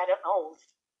had an oath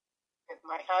with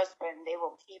my husband, they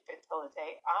will keep it till the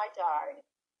day I die.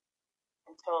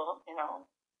 Until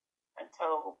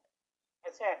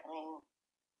that's it.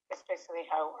 That's basically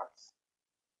how it works.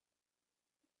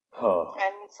 Huh.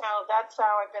 And so that's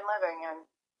how I've been living, and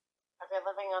I've been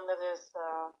living under this,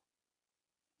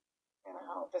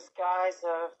 disguise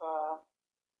of,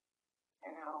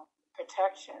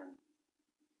 protection,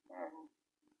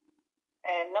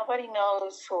 and nobody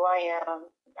knows who I am.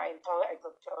 I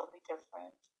look totally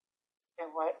different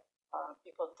than what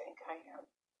people think I am.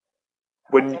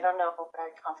 They don't know where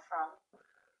I come from.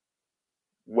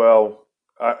 Well,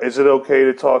 is it okay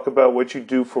to talk about what you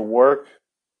do for work?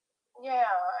 Yeah,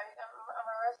 I'm a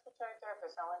respiratory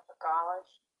therapist. I went to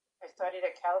college. I studied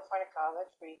at California College.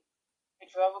 We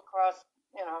drove across,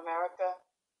 America.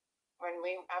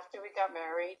 After we got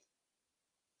married,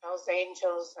 Hells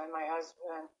Angels and my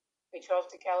husband, we drove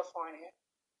to California.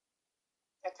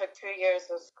 I took 2 years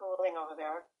of schooling over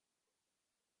there.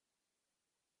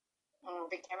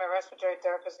 Became a respiratory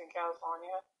therapist in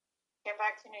California. Came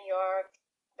back to New York.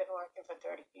 Been working for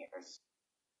 30 years.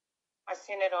 I've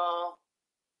seen it all.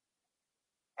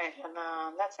 And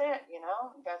that's it,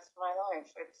 That's my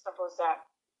life. It's simple as that.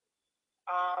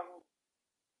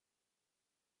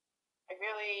 I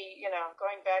really,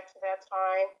 going back to that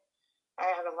time,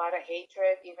 I have a lot of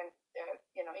hatred. Even,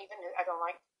 even I don't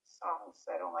like songs.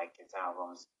 I don't like his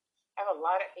albums. I have a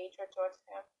lot of hatred towards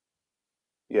him.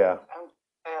 Yeah.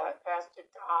 Pastor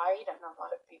died, and a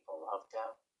lot of people loved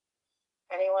him.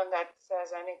 Anyone that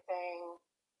says anything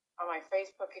on my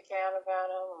Facebook account about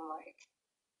him, I'm like,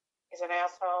 he's an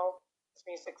asshole. His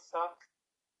music sucks.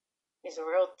 He's a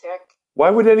real dick.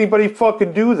 Why would anybody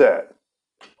fucking do that?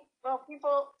 Well,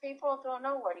 people don't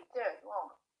know what he did wrong.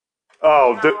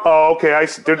 Okay.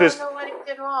 They're just. Don't know what he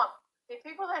did wrong. The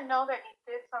people that know that he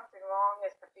did something wrong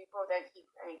is the people that he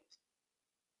raped,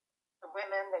 the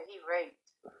women that he raped.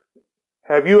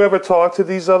 Have you ever talked to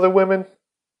these other women?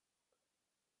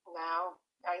 No,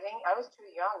 I think I was too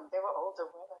young. They were older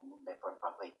women. They were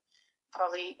probably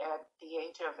at the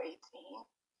age of 18.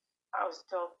 I was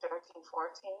still 13,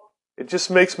 14. It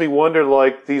just makes me wonder,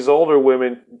 like, these older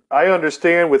women, I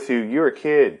understand with you, you're a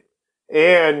kid.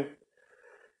 And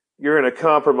you're in a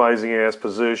compromising ass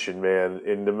position, man,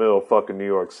 in the middle of fucking New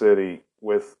York City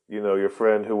with, your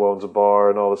friend who owns a bar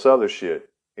and all this other shit.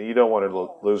 And you don't want to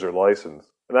lose her license.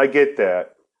 And I get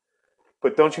that.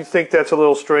 But don't you think that's a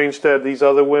little strange that these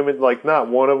other women, like, not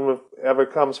one of them ever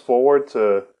comes forward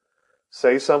to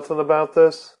say something about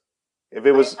this? If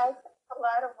it was... I think a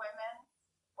lot of women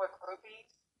were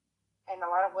groupies, and a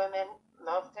lot of women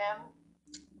loved him.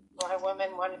 A lot of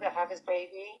women wanted to have his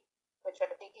baby, which I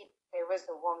think there was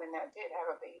a woman that did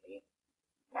have a baby.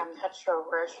 I'm not sure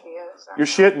where she is. You're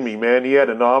shitting me, man. He had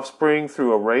an offspring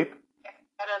through a rape?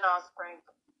 Had an offspring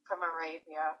from a rape,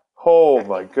 yeah. Oh,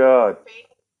 my God.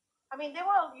 I mean,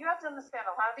 you have to understand,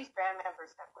 a lot of these band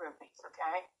members have groupies,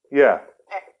 okay? Yeah.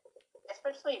 And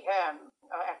especially him,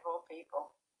 of all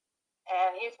people.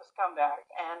 And he's a scumbag.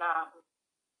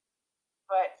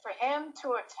 But for him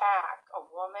to attack a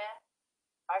woman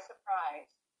by surprise,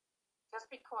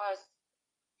 just because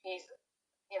he's,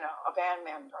 a band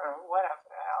member or whatever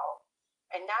the hell,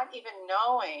 and not even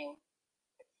knowing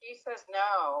if she says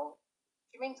no,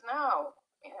 she means no,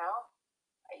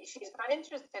 She's not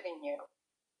interested in you.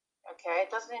 Okay,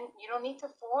 you don't need to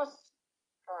force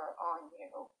her on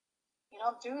you. You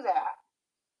don't do that.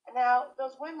 And now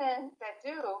those women that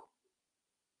do,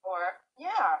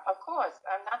 of course,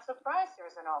 I'm not surprised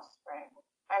there's an offspring.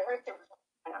 I heard there was,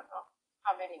 I don't know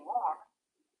how many more,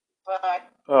 but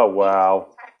oh wow,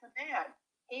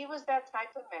 he was that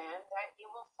type of man that he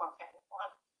will fuck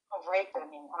anyone or rape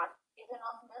anyone, even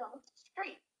on the middle of the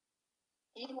street.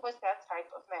 He was that type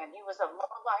of man. He was a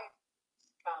low life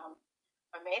scum.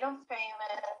 What made him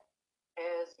famous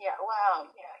is, he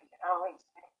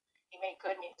made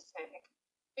good music.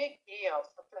 Big deal,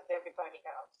 so does everybody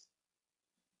else.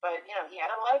 But, he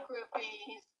had a lot of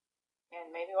groupies,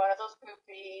 and maybe one of those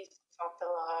groupies talked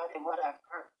a lot and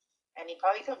whatever. And he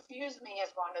probably confused me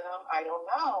as one of them. I don't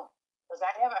know, because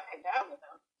I never hung out with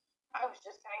him. I was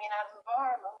just hanging out in the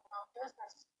bar, minding my own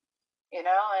business,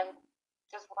 and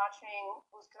just watching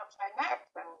who's upside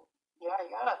next and yada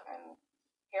yada. And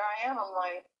here I am. I'm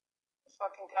like, this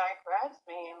fucking guy grabs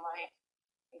me and like,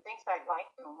 he thinks I like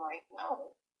him. I'm like,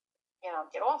 no,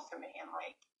 get off of me. And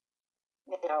like,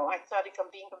 I started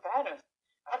being combative.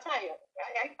 I'll tell you,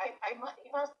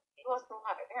 he lost a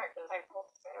lot of hair because I pulled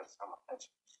his hair so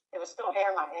much. There was still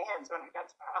hair in my hands when I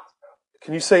got to the hospital.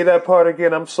 Can you say that part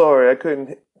again? I'm sorry, I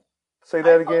couldn't say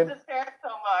that again. I pulled his hair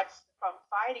so much from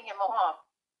fighting him off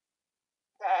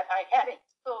that I had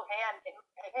still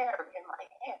hair in my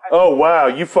hand. Oh wow,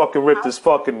 you fucking ripped his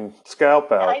fucking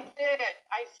scalp out. I did.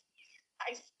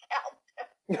 I scalped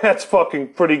him. That's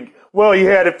fucking pretty. Well, you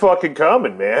had it fucking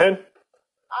coming, man.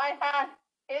 I had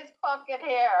his fucking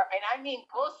hair, and I mean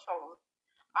bushels.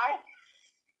 I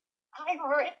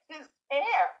ripped his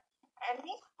hair, and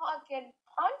he's fucking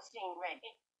punching me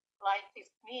like he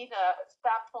me to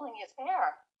stop pulling his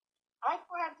hair. I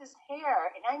grabbed his hair,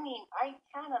 and I mean, I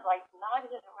kind of like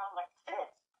knotted it around like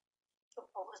this to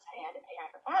pull his hair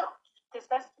out. Because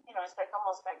that's, it's like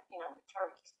almost like,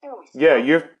 turkey stew. Yeah,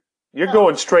 you're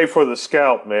going straight for the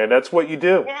scalp, man. That's what you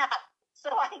do. Yeah.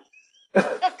 So I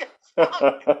took a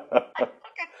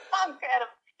chunk at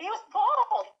him. He was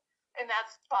bald in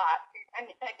that spot. And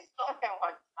I saw him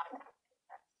one time.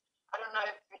 I don't know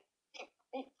if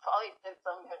he probably did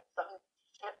some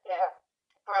shit there,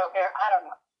 grow hair. I don't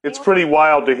know. It's pretty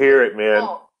wild to hear it, man.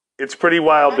 It's pretty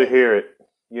wild to hear it,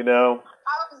 I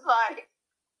was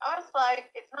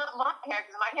like, it's not my hair,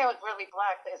 because my hair was really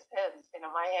black as his.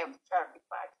 My hair was terribly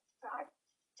black at the time,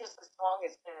 just as long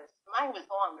as his. Mine was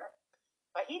longer.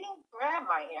 But he didn't grab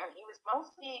my hair. He was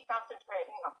mostly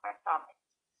concentrating on my stomach.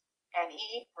 And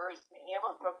he bruised me. He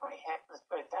almost broke my head, let's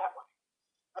put it that way.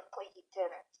 Luckily, he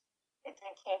didn't. It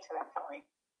didn't came to that point.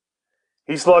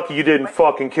 He's lucky you didn't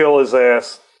fucking kill his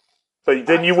ass. But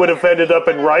then you would have ended up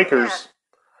in Rikers.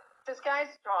 This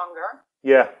guy's stronger.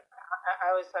 Yeah.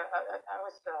 I was a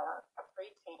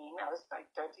preteen. I was like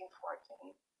 13,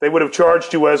 14. They would have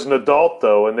charged you as an adult,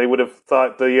 though, and they would have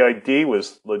thought the ID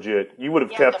was legit. You would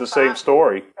have kept the same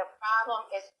story. The problem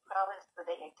is that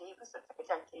the ID was a fake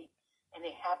ID, and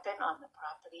it happened on the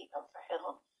property of the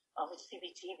Hill of the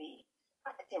CBGB.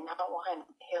 I did not want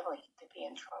Hilly to be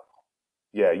in trouble.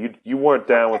 Yeah, you weren't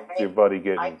down with your buddy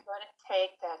getting... I couldn't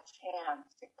take that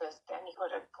chance because then he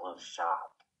would have closed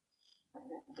shop.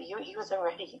 He was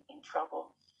already in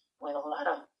trouble with a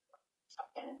lot of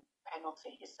fucking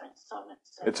penalties and so on.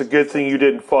 It's a good thing you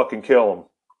didn't fucking kill him.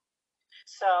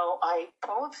 So I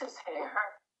pulled his hair,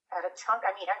 had a chunk.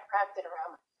 I wrapped it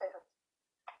around my face.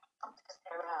 I pulled his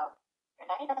hair out, and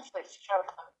I actually showed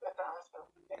up at the hospital.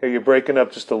 Okay, you're breaking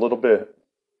up just a little bit.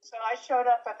 So I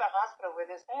showed up at the hospital with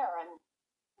his hair, and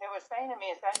they were saying to me,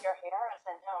 "Is that your hair?" I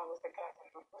said, "No, it was the guy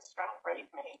that was trying to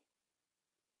rape me."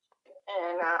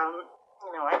 And I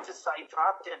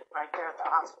dropped it right there at the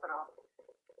hospital.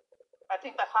 I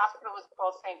think the hospital was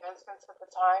called St. Vincent's at the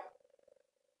time.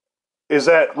 Is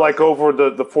that like over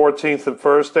the 14th and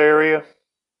 1st area?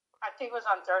 I think it was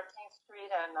on 13th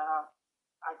Street and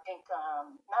I think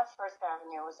not First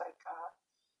Avenue. It was like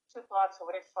 2 blocks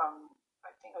away from.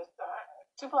 I think it was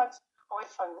 2 blocks away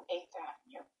from 8th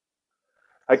Avenue.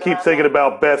 I keep thinking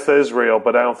about Beth Israel,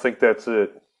 but I don't think that's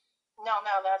it. No,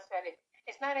 that's it.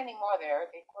 It's not anymore there.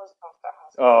 They closed off the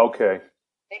hospital. Oh, okay.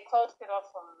 They closed it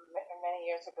off many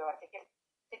years ago. I think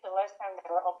the last time they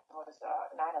were open was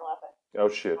 9/11. Oh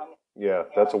shit. Yeah,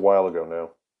 that's a while ago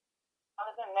now.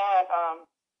 Other than that,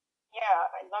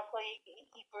 luckily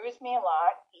he bruised me a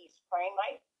lot. He sprained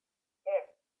my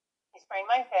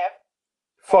hip.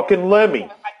 Fucking Lemmy.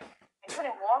 I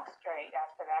couldn't walk straight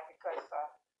after that because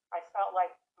I felt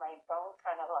like my bone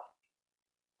kind of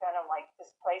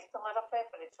displaced a little bit,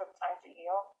 but it took time to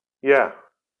heal. Yeah.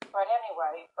 But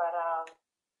anyway, so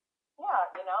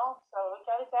we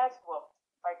got his ass whooped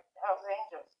like Hell's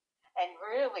Angels, and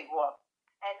really whooped.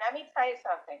 And let me tell you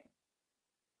something.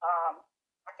 I'm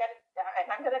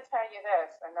gonna tell you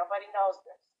this, and nobody knows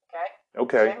this. Okay.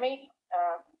 Okay. Jimmy,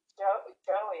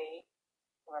 Joey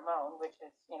Ramone, which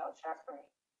is Jeffrey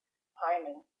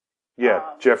Hyman.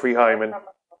 Yeah, Jeffrey Hyman.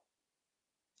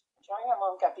 Joey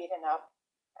Ramone got beaten up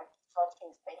at the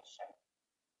Flushing Station.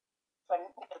 But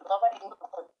nobody knew.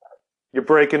 You're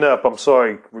breaking up. I'm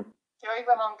sorry. Joey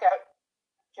Ramone got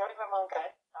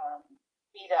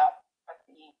beat up at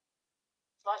the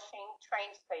Flushing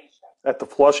train station. At the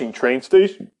Flushing train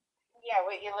station? Yeah,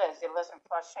 where he lives. He lives in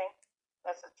Flushing.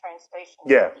 That's the train station.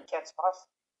 Yeah. He gets off.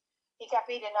 He got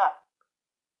beaten up.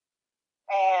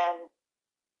 And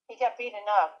he got beaten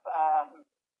up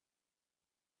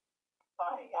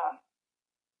by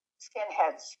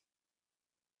skinheads.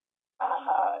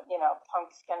 Punk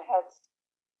skinheads.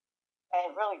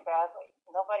 And really badly.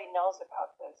 Nobody knows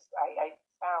about this. I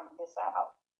found this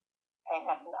out. And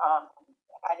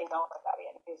I didn't know about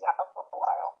it. He was out for a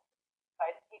while.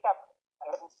 But he got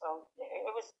and so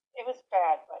it was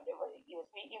bad, but he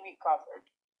recovered.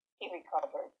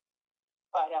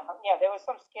 But there were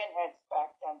some skinheads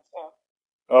back then too.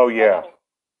 Oh yeah.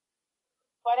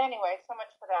 But anyway, so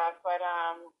much for that. But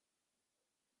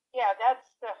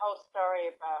that's the whole story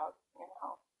about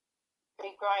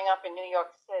me growing up in New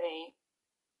York City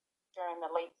during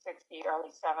the late '60s, early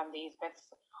 '70s,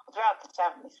 throughout the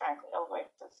 '70s, frankly, all the way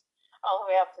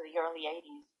up to the early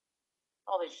 '80s.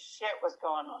 All this shit was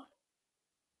going on.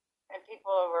 And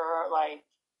people were like,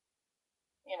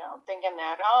 thinking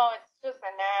that, it's just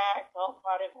an act, all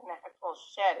part of an act. Well,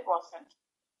 shit, it wasn't,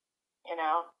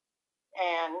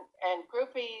 And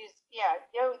groupies,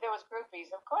 there was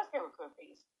groupies. Of course there were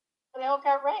groupies. But they all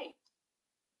got raped.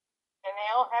 And they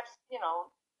all have,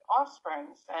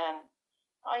 offsprings. And,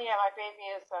 my baby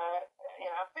is, a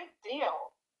big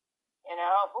deal.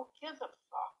 Who gives a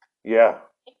fuck? Yeah.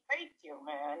 He raped you,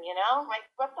 man, Like,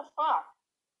 what the fuck?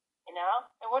 And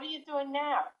what are you doing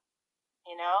now?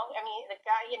 The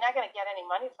guy, you're not going to get any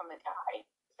money from the guy. He's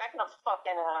not going to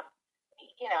fucking, I'm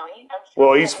sure.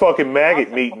 Well, he's fucking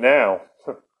maggot meat now.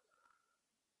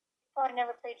 Probably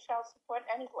never paid child support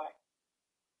anyway.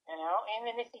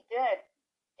 Even if he did,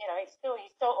 he still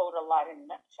owed a lot in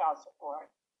child support.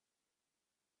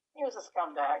 He was a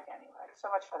scumbag anyway. So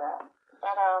much for that.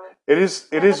 But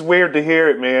it is weird to hear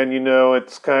it, man.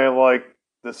 It's kind of like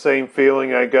the same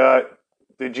feeling I got.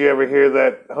 Did you ever hear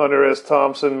that Hunter S.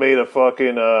 Thompson made a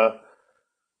fucking a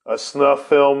snuff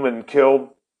film and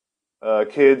killed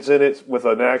kids in it with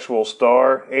an actual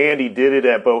star? And he did it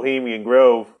at Bohemian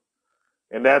Grove.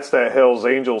 And that's that Hell's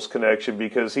Angels connection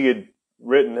because he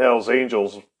written Hell's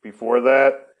Angels before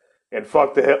that and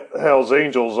fucked the Hell's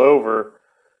Angels over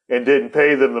and didn't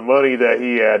pay them the money that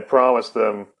he had promised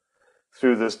them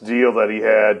through this deal that he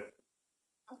had.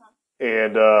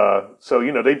 And so,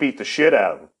 they beat the shit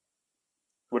out of him,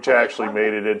 which actually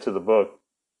made it into the book.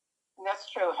 That's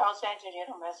true. Hell's Angels, you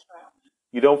don't mess around.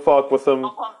 You don't fuck with them.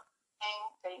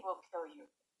 They will kill you.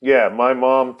 Yeah, my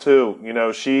mom too.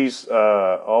 She's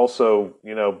also,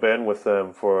 been with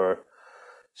them for.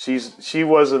 She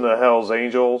wasn't a Hell's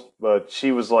Angel, but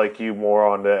she was like you, more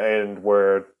on the end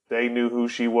where they knew who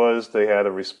she was. They had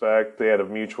a respect. They had a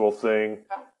mutual thing.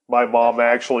 My mom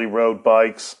actually rode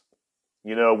bikes,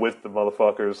 with the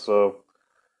motherfuckers. So,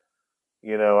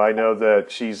 I know that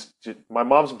my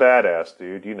mom's badass,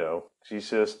 dude. She's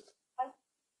just. I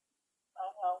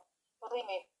know. Believe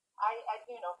me, I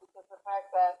do know because the fact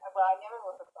that, I never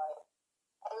rode a bike.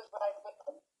 I was riding with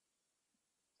them.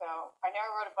 So I never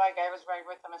rode a bike. I was riding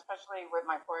with them, especially with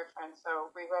my boyfriend. So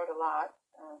we rode a lot.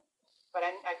 But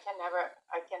I can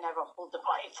never hold the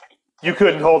bike. You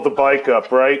couldn't hold the bike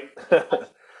up, right?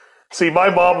 See, my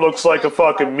mom looks like a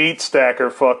fucking meat stacker.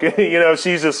 Fucking,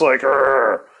 she's just like,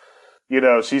 Rrr.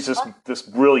 She's just this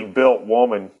really built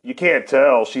woman. You can't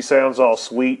tell. She sounds all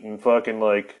sweet and fucking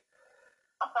like.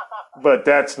 But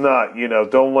that's not,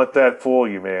 don't let that fool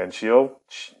you, man. She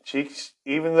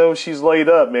even though she's laid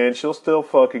up, man, she'll still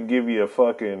fucking give you a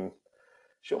fucking.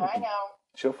 I know.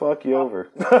 She'll fuck you over.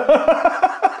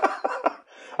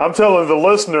 I'm telling the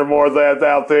listener more of that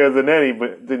out there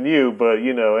than you, but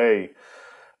hey,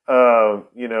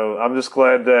 I'm just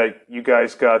glad that you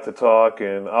guys got to talk,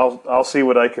 and I'll see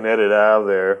what I can edit out of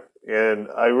there. And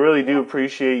I really do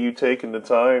appreciate you taking the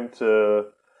time to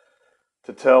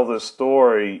tell this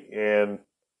story. And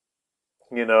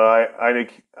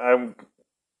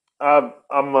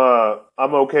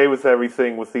I'm okay with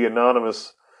everything with the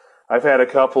anonymous. I've had a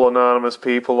couple anonymous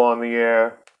people on the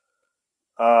air,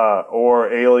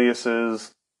 or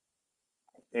aliases,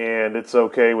 and it's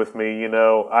okay with me.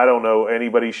 I don't know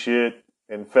anybody's shit,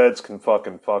 and feds can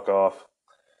fucking fuck off,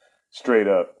 straight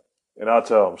up. And I'll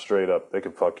tell them straight up, they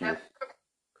can fuck you,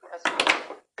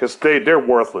 because they're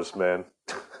worthless, man.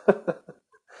 Yeah,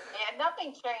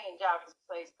 nothing changed,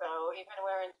 obviously. So even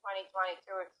we're in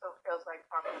 2022, it still feels like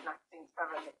fucking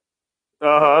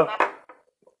 1970.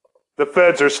 The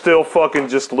feds are still fucking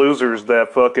just losers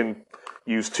that fucking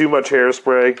use too much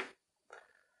hairspray.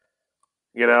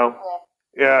 Yeah,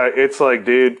 it's like,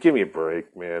 dude, give me a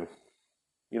break, man.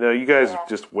 You guys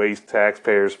just waste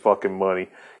taxpayers' fucking money.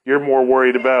 You're more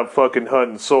worried about fucking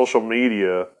hunting social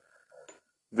media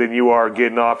than you are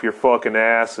getting off your fucking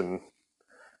ass and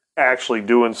actually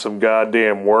doing some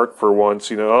goddamn work for once.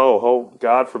 Oh,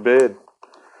 God forbid.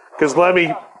 Because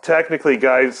technically,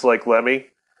 guys like Lemmy,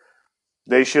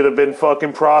 they should have been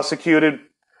fucking prosecuted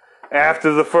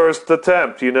after the first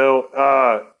attempt,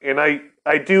 And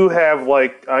I do have,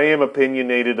 I am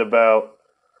opinionated about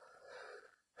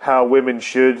how women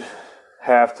should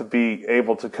have to be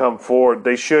able to come forward.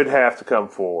 They should have to come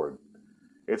forward.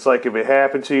 It's like if it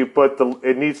happened to you, but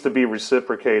it needs to be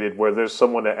reciprocated where there's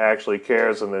someone that actually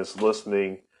cares and is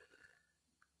listening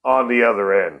on the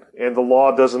other end. And the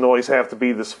law doesn't always have to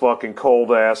be this fucking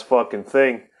cold-ass fucking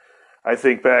thing. I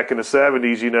think back in the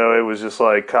 70s, it was just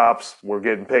like cops were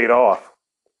getting paid off.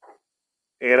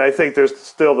 And I think there's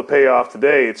still the payoff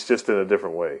today. It's just in a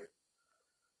different way.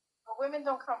 Well, women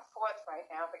don't come forth right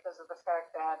now because of the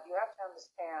fact that you have to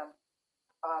understand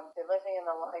they're living in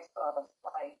a life of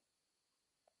like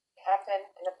happened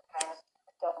in the past.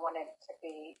 I don't want it to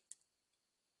be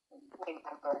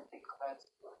remembered because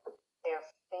they're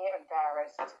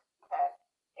embarrassed that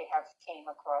they have came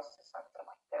across something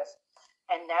like this.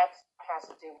 And that has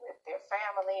to do with their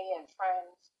family and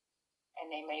friends,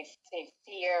 and they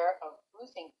fear of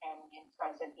losing family and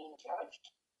friends and being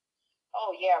judged.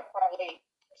 Oh yeah, probably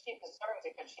she deserves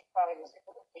it because she probably was a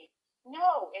good be.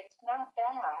 No, it's not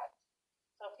that.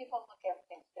 So people look at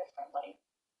things differently.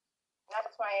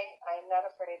 That's why I'm not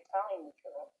afraid of telling the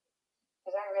truth,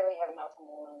 because I really have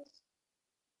nothing to lose.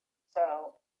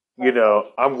 So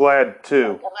I'm glad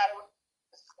too.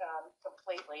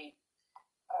 Completely.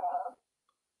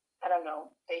 I don't know.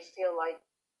 They feel like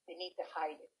they need to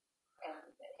hide it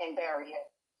and bury it.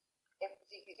 If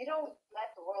you don't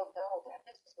let the world know that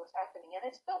this is what's happening, and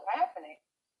it's still happening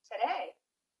today,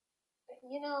 it's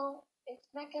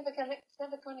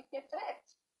never going to get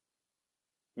fixed.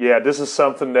 Yeah, this is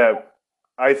something that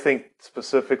I think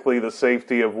specifically the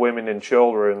safety of women and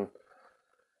children,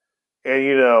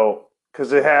 and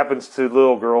because it happens to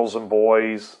little girls and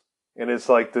boys, and it's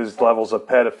like there's levels of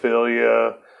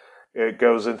pedophilia. It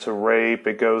goes into rape.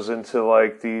 It goes into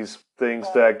like these things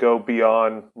that go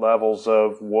beyond levels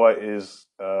of what is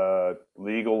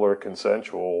legal or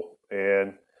consensual,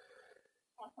 and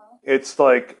it's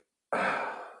like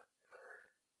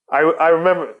I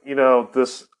remember,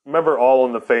 remember All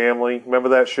in the Family. Remember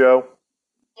that show?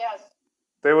 Yes.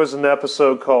 There was an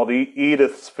episode called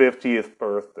Edith's 50th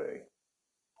birthday,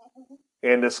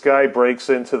 and this guy breaks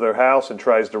into their house and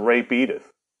tries to rape Edith.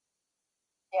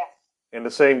 And the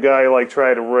same guy like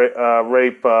tried to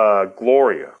rape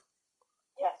Gloria.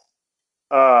 Yes.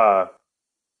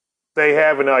 They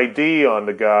have an ID on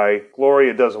the guy.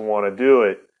 Gloria doesn't want to do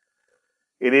it.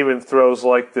 It even throws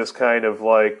like this kind of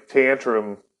like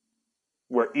tantrum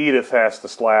where Edith has to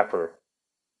slap her.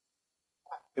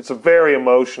 It's a very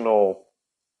emotional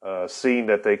scene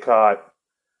that they caught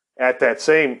at that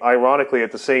ironically,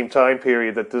 at the same time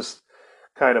period that this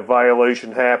kind of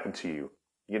violation happened to you.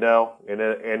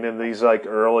 And in these like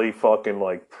early fucking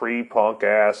like pre-punk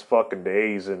ass fucking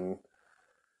days, and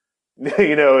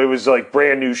it was like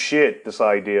brand new shit. This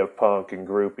idea of punk and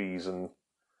groupies and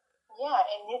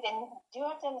and you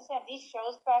have to understand these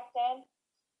shows back then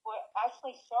were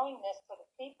actually showing this to the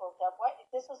people that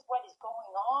this is what is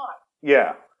going on.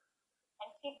 Yeah.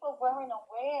 And people weren't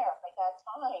aware at that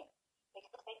time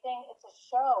because they think it's a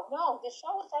show. No, the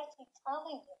show is actually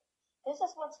telling you this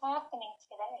is what's happening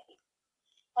today.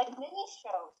 Like mini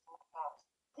shows,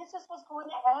 this is what's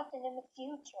going to happen in the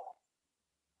future.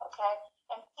 Okay?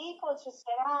 And people just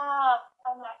say,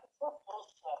 I'm not, it's all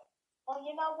bullshit. Well,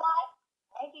 you know what?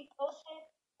 Maybe bullshit,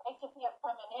 it could be a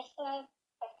premonition,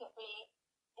 it could be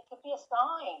a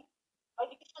sign.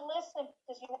 But you should listen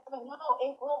because you never know,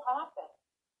 it will happen.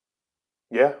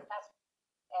 Yeah. That's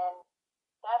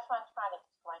what I'm trying to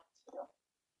explain to you.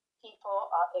 People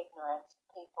are ignorant.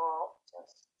 People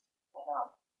just,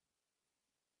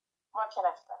 what can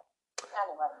I say?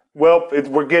 Anyway. Well,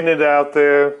 we're getting it out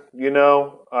there,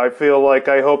 I feel like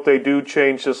I hope they do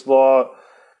change this law.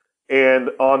 And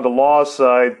on the law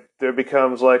side, there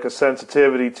becomes like a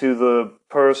sensitivity to the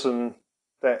person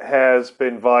that has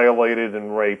been violated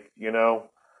and raped,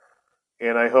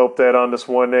 And I hope that on this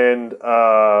one end,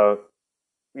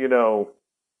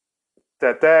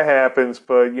 that happens,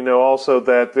 but, also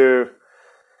that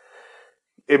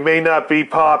it may not be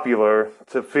popular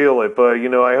to feel it, but,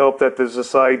 I hope that there's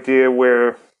this idea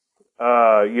where,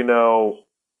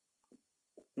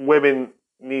 women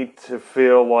need to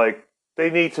feel like they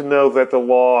need to know that the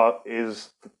law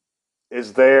is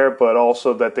there, but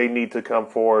also that they need to come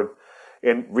forward.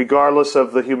 And regardless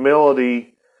of the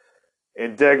humility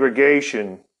and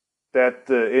degradation that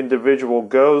the individual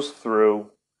goes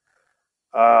through,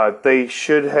 they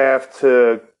should have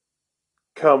to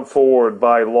come forward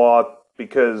by law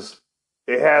because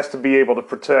it has to be able to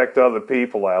protect other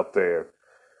people out there.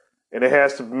 And it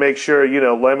has to make sure,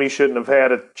 Lemmy shouldn't have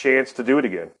had a chance to do it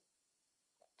again.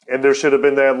 And there should have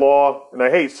been that law, and I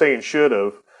hate saying should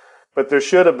have, but there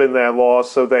should have been that law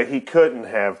so that he couldn't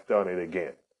have done it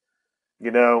again.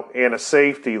 And a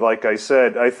safety, like I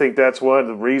said, I think that's one of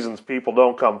the reasons people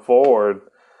don't come forward,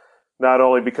 not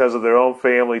only because of their own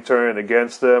family turning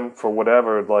against them for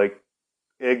whatever, like,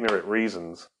 ignorant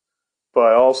reasons,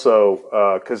 but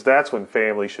also because that's when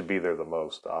family should be there the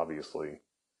most, obviously.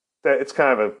 It's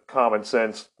kind of a common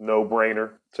sense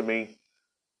no-brainer to me.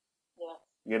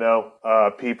 Yeah.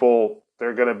 People,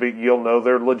 they're going to be, you'll know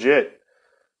they're legit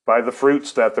by the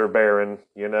fruits that they're bearing,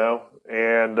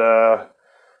 and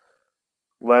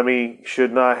Lemmy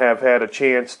should not have had a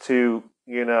chance to,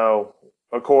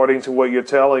 according to what you're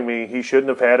telling me, he shouldn't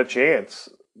have had a chance,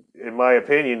 in my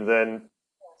opinion, then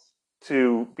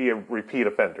to be a repeat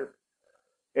offender.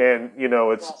 And,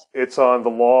 it's on the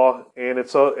law,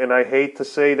 and I hate to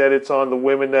say that it's on the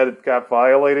women that got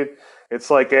violated. It's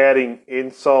like adding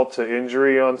insult to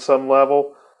injury on some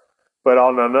level. But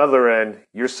on another end,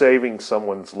 you're saving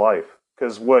someone's life.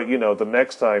 Because the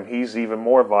next time he's even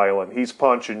more violent. He's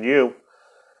punching you.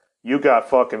 You got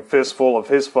fucking fistful of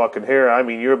his fucking hair. I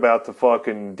mean, you're about to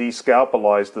fucking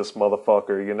descalpelize this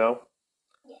motherfucker,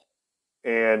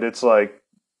 And it's like,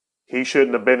 he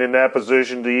shouldn't have been in that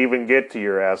position to even get to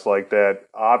your ass like that.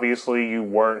 Obviously, you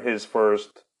weren't his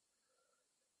first.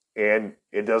 And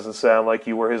it doesn't sound like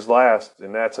you were his last.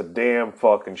 And that's a damn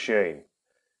fucking shame.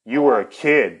 You were a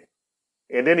kid.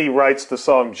 And then he writes the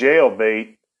song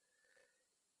Jailbait.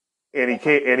 And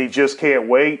he just can't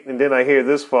wait. And then I hear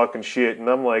this fucking shit. And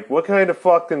I'm like, what kind of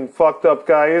fucking fucked up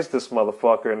guy is this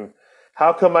motherfucker? And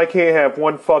how come I can't have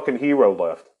one fucking hero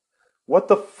left? What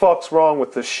the fuck's wrong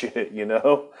with this shit,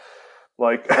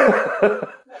 Like,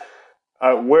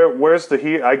 where's the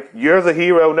hero? You're the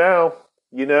hero now.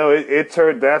 you know, it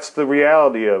turned. That's the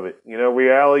reality of it. You know,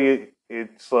 reality.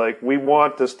 It's like we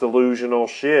want this delusional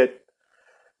shit,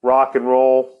 rock and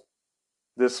roll.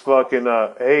 This fucking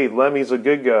hey, Lemmy's a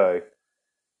good guy.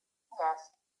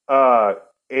 Yes.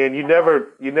 And you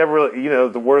never, you know,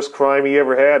 the worst crime he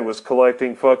ever had was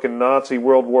collecting fucking Nazi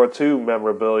World War II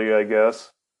memorabilia, I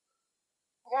guess.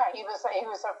 Yeah, he was a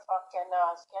fucking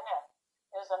skinhead.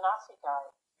 He was a Nazi guy.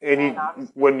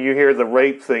 And when you hear the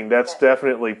rape thing, that's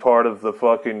definitely part of the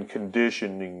fucking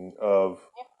conditioning of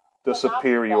the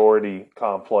superiority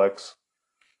complex.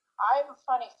 I have a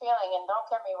funny feeling, and don't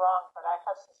get me wrong, but I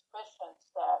have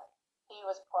suspicions that he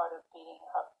was part of beating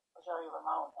up Joey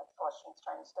Ramone at Flushing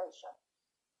train station.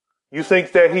 You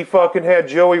think that he fucking had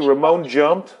Joey Ramone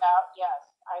jumped? Yes,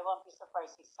 I won't be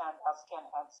surprised he sent out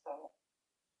skinheads to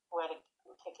where to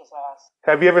kick his ass.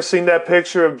 Have you ever seen that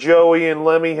picture of Joey and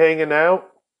Lemmy hanging out?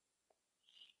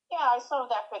 Yeah, I saw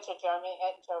that picture, Joey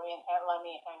and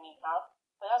Lemmy hanging out.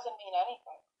 But it doesn't mean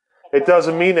anything. It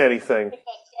doesn't mean anything.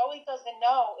 Because Joey doesn't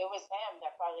know it was him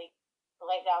that probably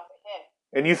laid out the hit.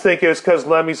 And you think it's because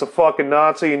Lemmy's a fucking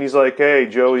Nazi and he's like, hey,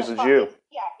 Joey's a Jew.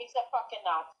 Yeah, he's a fucking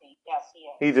Nazi. Yes, he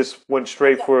is. He just went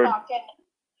straight for it.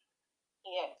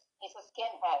 He is. He's a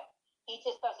skinhead. He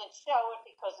just doesn't show it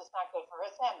because it's not good for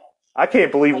his image. I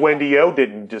can't believe Wendy O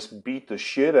didn't just beat the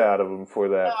shit out of him for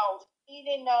that. No, she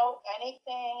didn't know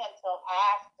anything until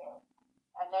after.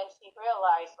 And then she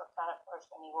realized what kind of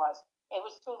person he was. It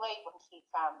was too late when she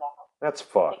found out. That's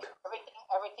fucked.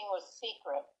 Everything was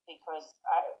secret because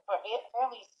for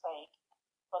Haley's sake,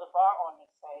 for the bar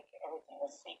owner's sake, everything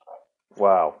was secret.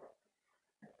 Wow.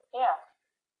 Yeah.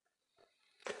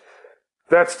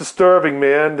 That's disturbing,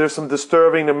 man. There's some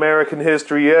disturbing American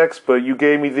History X, but you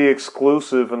gave me the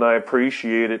exclusive, and I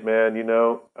appreciate it, man. You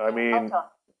know, I mean,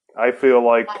 I feel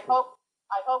like I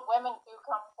hope women do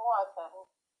come forth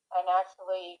and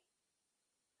actually,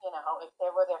 you know, if they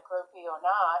were their groupie or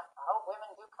not, I hope women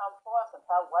do come forth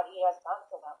about what he has done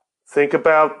to them. Think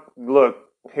about, look,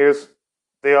 here's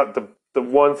the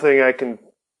one thing I can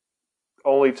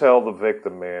only tell the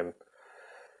victim, man,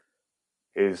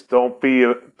 is don't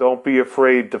be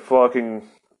afraid to fucking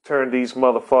turn these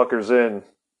motherfuckers in,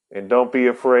 and don't be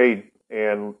afraid,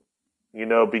 and you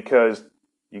know, because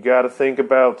you got to think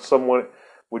about someone.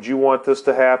 Would you want this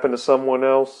to happen to someone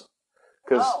else?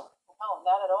 No,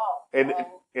 not at all.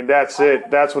 And that's it.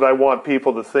 That's what I want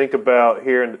people to think about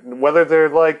here, and whether they're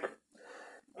like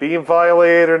being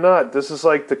violated or not. This is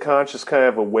like the conscious kind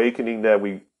of awakening that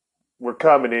we're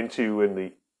coming into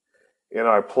in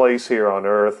our place here on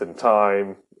Earth and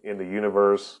time in the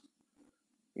universe.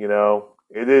 You know,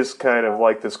 it is kind of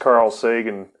like this Carl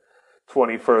Sagan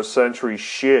 21st century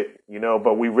shit, you know,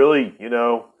 but we really, you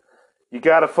know, you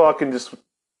gotta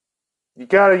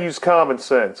use common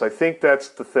sense. I think that's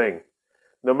the thing.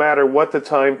 No matter what the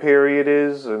time period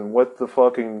is and what the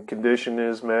fucking condition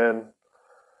is, man.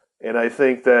 And I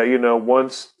think that, you know,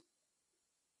 once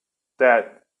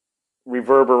that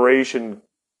reverberation,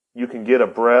 you can get a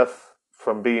breath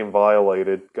from being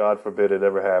violated. God forbid it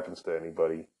ever happens to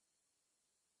anybody.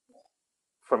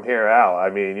 From here out, I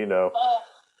mean, you know,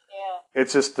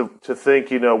 it's just to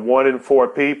think, you know, 1 in 4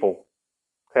 people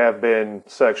have been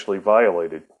sexually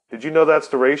violated. Did you know that's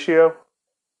the ratio?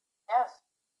 Yes.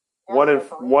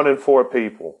 1 in 4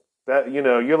 people. That, you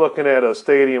know, you're looking at a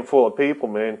stadium full of people,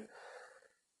 man.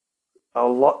 A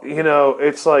lot, you know,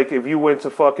 it's like if you went to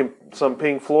fucking some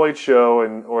Pink Floyd show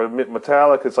or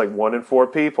Metallica, it's like 1 in 4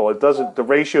 people. It doesn't, the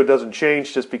ratio doesn't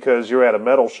change just because you're at a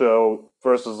metal show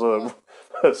versus a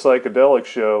psychedelic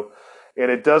show,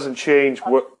 and it doesn't change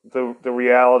what the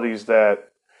realities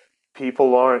that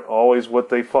people aren't always what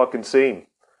they fucking seem,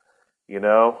 you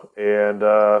know. And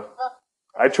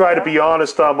I try to be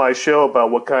honest on my show about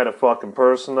what kind of fucking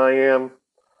person I am.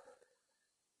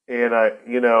 And I,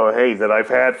 you know, hey, that I've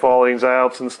had fallings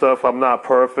outs and stuff. I'm not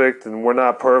perfect, and we're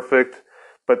not perfect,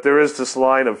 but there is this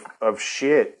line of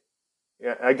shit.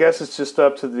 I guess it's just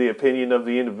up to the opinion of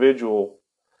the individual,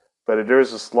 but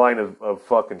there's this line of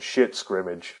fucking shit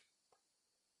scrimmage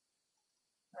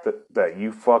that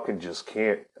you fucking just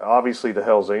can't. Obviously, the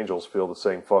Hells Angels feel the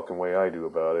same fucking way I do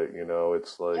about it. You know,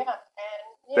 it's like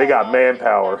they got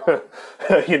manpower.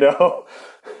 You know.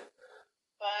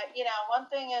 But, you know, one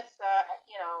thing is,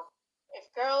 you know, if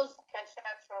girls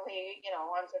consensually, you know,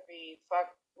 want to be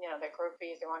fucked, you know, they're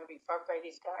groupies, they want to be fucked by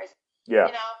these guys, yeah.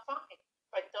 You know, fine.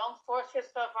 But don't force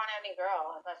yourself on any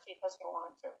girl unless she doesn't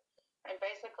want to. And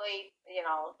basically, you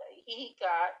know, he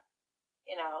got,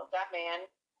 you know, that man,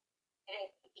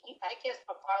 I guess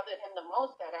what bothered him the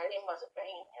most that I wasn't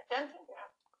paying attention to him.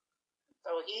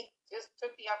 So he just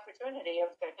took the opportunity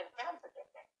of taking advantage of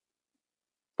it.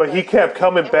 But he kept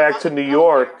coming back to New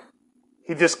York.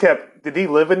 He just kept. Did he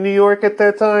live in New York at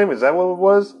that time? Is that what it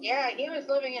was? Yeah, he was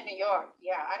living in New York.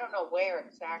 Yeah, I don't know where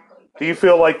exactly. Do you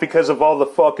feel like because of all the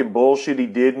fucking bullshit he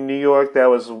did in New York, that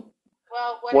was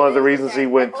one of the reasons he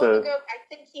went to? I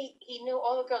think he knew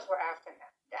all the girls were after him.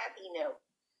 That he knew.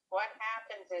 What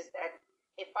happens is that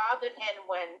it bothered him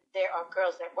when there are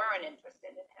girls that weren't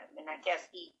interested in him, and I guess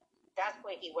that's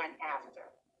where he went after.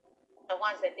 The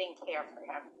ones that didn't care for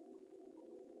him.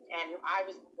 And I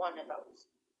was one of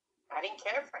those. I didn't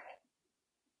care for him.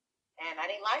 And I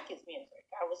didn't like his music.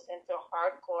 I was into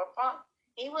hardcore punk.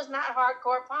 He was not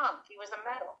hardcore punk. He was a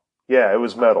metal. Yeah, it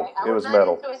was metal. Okay? It was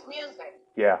metal. Into his music.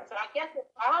 Yeah. So I guess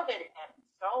it bothered him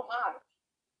so much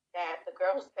that the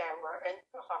girls that were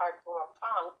into hardcore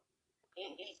punk,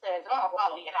 he says, oh,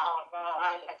 well,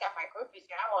 I got my groupies,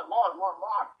 I want more and more and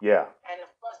more. Yeah. And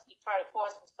of course, he tried to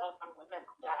force himself on women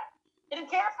like that. They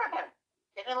didn't care for him.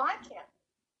 They didn't like him.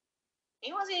 He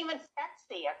wasn't even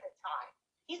sexy at the time.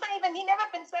 He never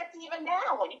been sexy even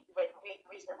now when he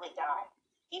recently died.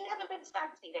 He never been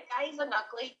sexy. The guy's an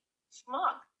ugly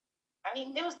schmuck. I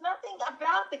mean, there was nothing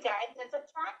about the guy that's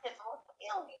attractive or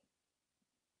appealing.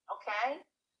 Okay?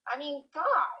 I mean,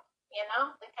 God,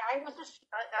 the guy was a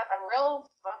real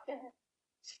fucking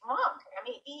schmuck. I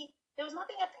mean, there was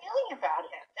nothing appealing about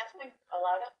him. That's why a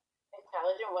lot of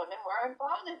intelligent women weren't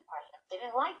bothered by him. They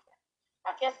didn't like him.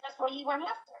 I guess that's what he went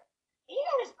after. He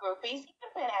had his groupies. He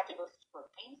could have been happy with his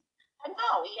groupies. But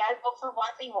no, he had books for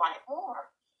once. He wanted more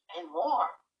and more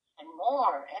and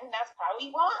more. And that's how he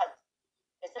was.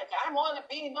 He said, I want to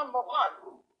be number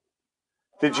one.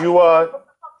 Did you, what the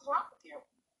fuck is wrong with you?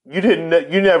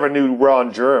 You never knew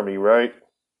Ron Jeremy, right?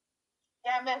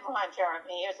 Yeah, I met Ron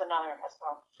Jeremy. Here's another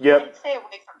asshole. Yep. Stay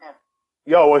away from him.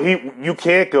 Yo, well, you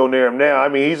can't go near him now. I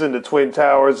mean, he's in the Twin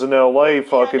Towers in L.A.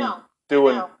 fucking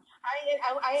doing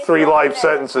I 3 life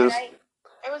sentences.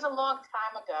 It was a long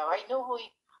time ago. I knew who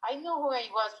he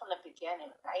was from the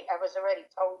beginning. I was already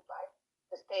told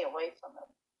to stay away from him.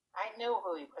 I knew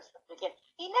who he was from the beginning.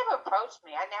 He never approached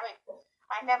me.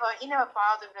 He never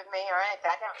bothered with me or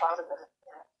anything. I never bothered with him.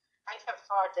 I kept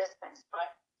far distance,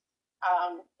 but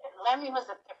Lemmy was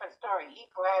a different story. He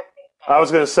grabbed me. I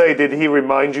was going to say, did he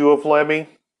remind you of Lemmy?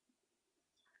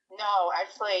 No,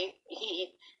 actually,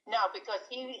 because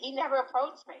he never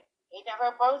approached me. He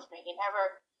never approached me.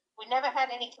 We never had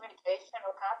any communication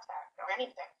or contact or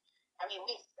anything. I mean,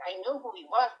 I knew who he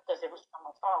was because it was from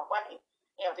a far away.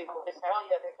 People would say, oh,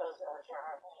 yeah, there goes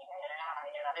Jeremy.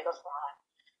 There goes Ron.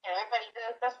 And everybody,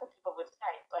 that's what people would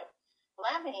say. But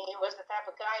Lemmy was the type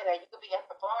of guy that you could be at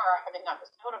the bar having a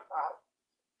soda pop,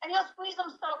 and he'll squeeze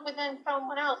himself within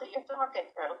someone else that you're talking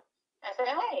to and say,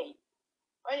 hey,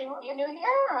 you new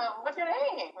here? What's your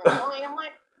name? I'm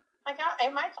like,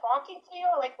 am I talking to you?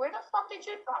 Like, where the fuck did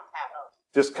you come out of?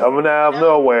 Just coming out of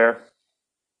nowhere.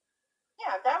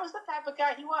 Yeah, that was the type of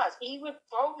guy he was. He would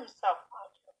throw himself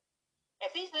on you.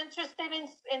 If he's interested in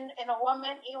a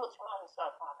woman, he will throw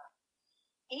himself on her.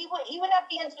 He would not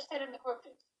be interested in the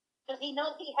groupies because he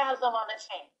knows he has them on a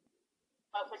chain.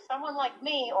 But for someone like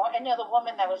me or any other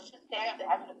woman that was just there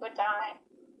having a good time,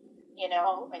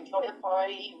 enjoy the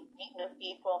party, meet new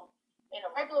people,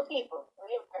 regular people,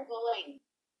 regular ladies,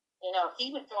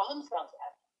 he would throw himself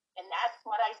at me. And that's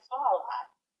what I saw a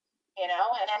lot, and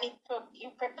then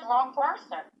you picked the wrong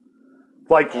person.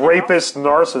 Like rapist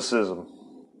narcissism.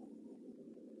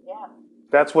 Yeah.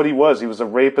 That's what he was. He was a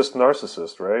rapist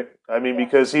narcissist, right? I mean,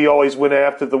 because he always went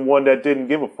after the one that didn't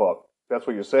give a fuck. That's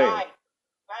what you're saying. Right.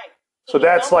 So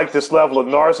that's like this level of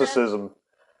narcissism.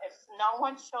 If no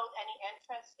one showed any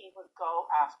interest, he would go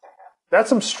after him. That's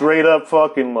some straight up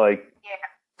fucking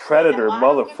predator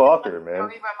motherfucker, man.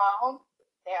 Joey Ramone,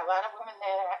 there are a lot of women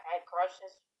that had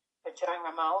crushes for Joey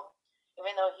Ramone,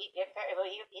 even though he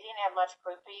didn't have much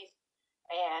groupies,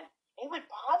 and it would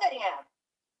bother him.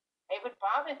 It would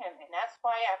bother him, and that's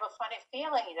why I have a funny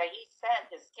feeling that he sent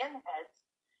his skinheads,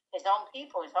 his own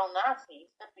people, his own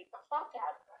Nazis, to beat the fuck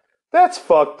out of him. That's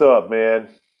fucked up,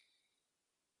 man.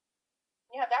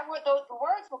 Yeah, the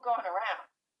words were going around,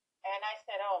 and I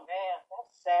said, "Oh man,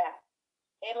 that's sad."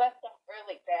 They left him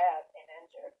really bad and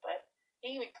injured, but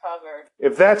he recovered.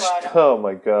 Oh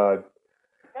my God.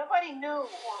 Nobody knew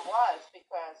who it was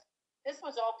because this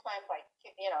was all planned by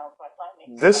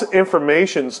Lemmy. This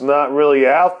information's not really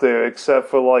out there except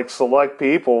for select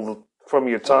people from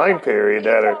your time period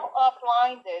that are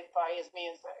blinded by his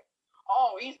music.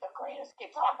 Oh, he's the greatest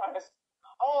guitarist.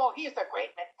 Oh, he's the great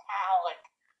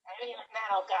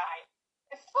metal guy.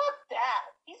 And fuck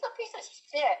that. He's a piece of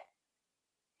shit.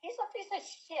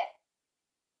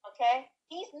 Okay?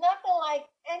 He's nothing like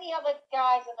any other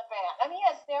guys in the band. I mean,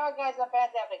 yes, there are guys in the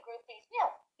band that have the groupies. Yeah,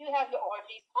 you have your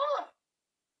orgies, fine.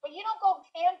 But you don't go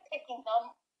handpicking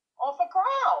them off a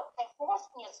crowd and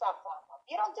forcing yourself on them.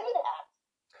 You don't do that.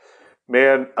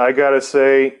 Man, I gotta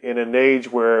say, in an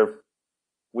age where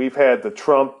we've had the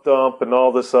Trump dump and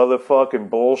all this other fucking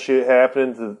bullshit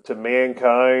happening to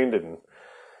mankind, and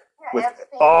with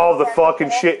all the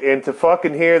fucking shit, and to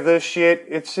fucking hear this shit,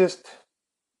 it's just.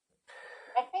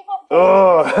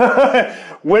 Oh,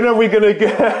 when are we gonna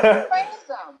get?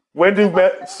 When do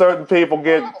certain people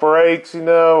get breaks, you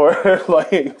know, or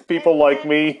like people like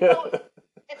me? And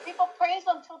people praise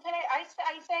him till today. I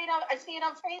see it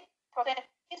on Facebook.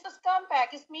 He's a scumbag.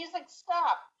 His music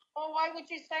sucks. Oh, why would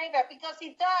you say that? Because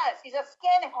he does. He's a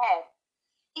skinhead.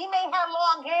 He may have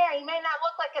long hair. He may not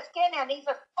look like a skinhead. He's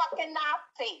a fucking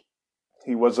Nazi.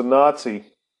 He was a Nazi.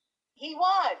 He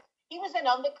was. He was an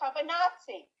undercover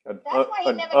Nazi. An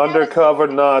undercover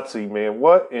Nazi, man.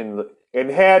 What in the... And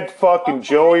had fucking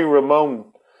Joey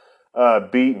Ramone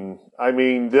beaten. I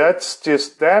mean, that's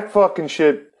just... That fucking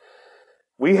shit...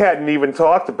 We hadn't even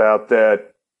talked about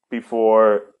that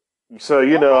before. So,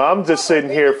 you know, I'm just sitting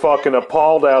here fucking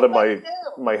appalled out of my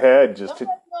head. Just Nobody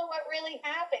knew what really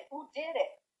happened. Who did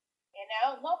it? You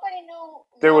know? Nobody knew...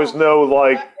 There was no,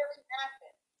 like,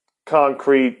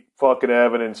 concrete fucking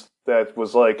evidence that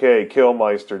was like, hey,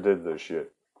 Killmeister did this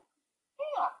shit.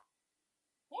 Yeah.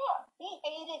 He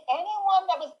hated anyone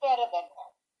that was better than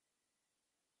him.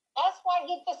 That's why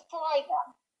he destroyed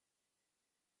them.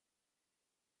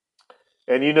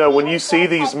 And you know, when you see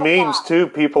these memes too,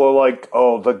 people are like,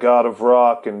 oh, the god of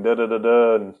rock and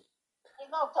da-da-da-da. And... He's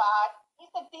no god.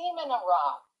 He's the demon of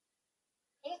rock.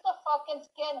 He's the fucking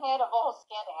skinhead of all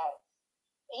skinheads.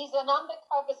 He's an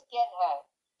undercover skinhead.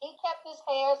 He kept his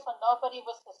hair so nobody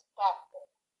was suspected.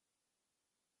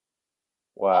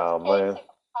 Wow, man. That's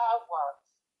how it works.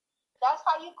 That's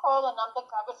how you call an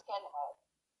undercover skinhead.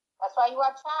 That's why you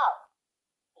watch out.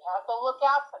 You have to look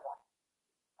out for them.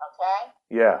 Okay?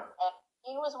 Yeah. And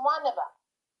he was one of them.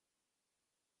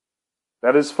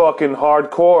 That is fucking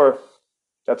hardcore.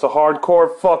 That's a hardcore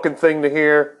fucking thing to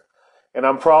hear. And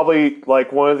I'm probably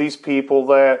like one of these people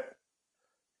that,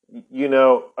 you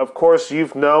know, of course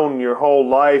you've known your whole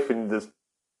life, and this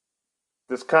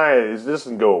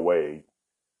doesn't go away.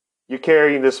 You're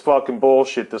carrying this fucking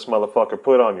bullshit this motherfucker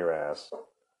put on your ass. He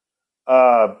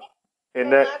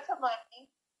made lots of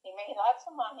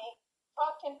money.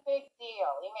 Fucking big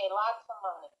deal. He made lots of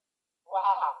money.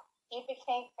 Wow. He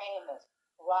became famous.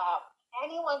 Wow.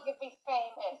 Anyone could be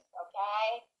famous,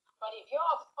 okay? But if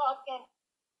you're fucking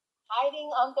hiding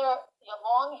under your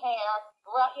long hair,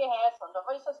 grew out your hair so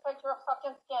nobody suspects you're a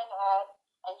fucking skinhead,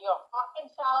 and you're a fucking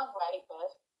child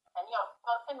rapist, and you're a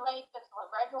fucking rapist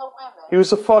with regular women. He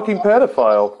was a fucking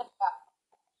pedophile.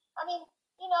 I mean,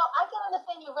 you know, I can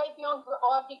understand you rape your own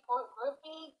groupies.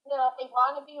 You know, if they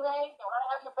want to be raped, they want to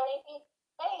have your baby.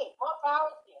 Hey, more power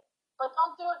to you. But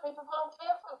don't do it if people don't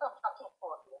care for the fucking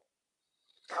for you.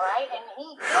 All right? And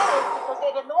he did it because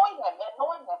it annoyed him. It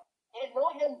annoyed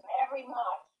him very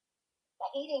much that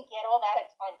he didn't get all that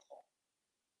attention.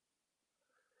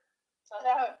 So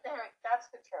that's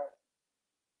the truth.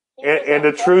 And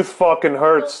the truth fucking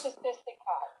hurts.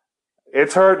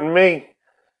 It's hurting me.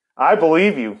 I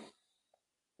believe you.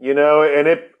 You know, and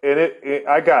it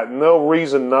I got no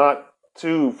reason not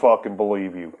to fucking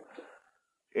believe you.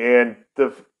 And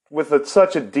with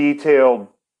such a detailed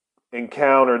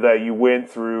encounter that you went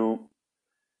through,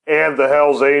 and the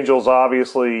Hells Angels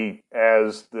obviously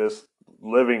as this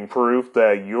living proof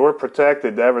that you're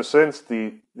protected ever since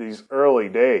these early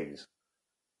days.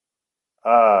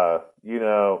 You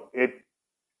know,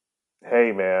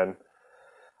 hey man,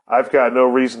 I've got no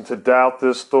reason to doubt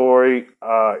this story.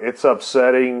 It's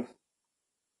upsetting.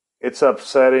 It's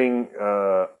upsetting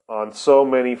on so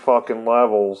many fucking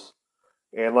levels.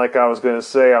 And like I was going to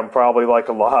say, I'm probably like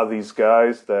a lot of these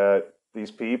guys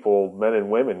these people, men and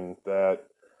women, that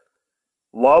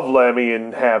love Lemmy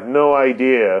and have no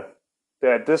idea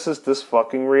that this is this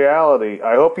fucking reality.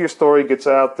 I hope your story gets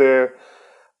out there.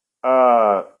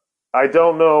 I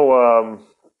don't know,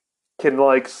 can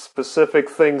like specific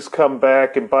things come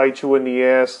back and bite you in the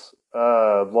ass?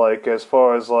 Like as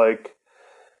far as like,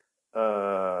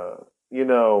 you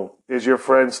know, is your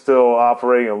friend still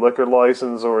operating a liquor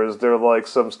license, or is there like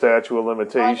some statute of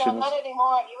limitations? No, not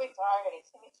anymore. He retired.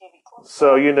 It's CBGB.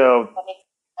 So, you know,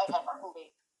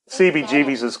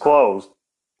 CBGB's is closed.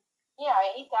 Yeah,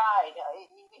 he died.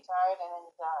 He retired and then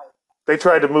he died. They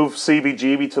tried to move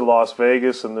CBGB to Las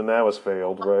Vegas, and then that was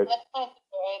failed, right? They can't do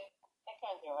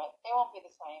it. They won't be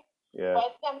the same. Yeah.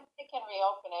 But they can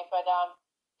reopen it. But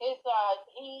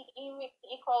he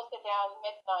closed it down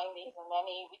mid-90s, and then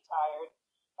he retired,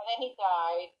 and then he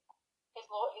died, his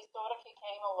daughter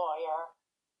became a lawyer,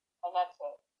 and that's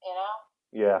it. You know.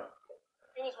 Yeah.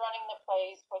 He was running the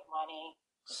place with money.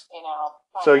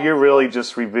 So you're really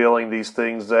just revealing these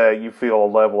things that you feel a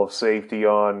level of safety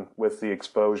on with the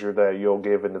exposure that you'll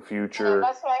give in the future.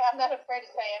 That's why I'm not afraid to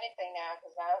say anything now,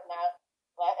 because now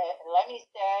Lemmy's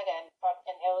dead and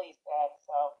fucking Illy's dead,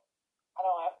 so I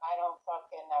don't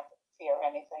fucking have to fear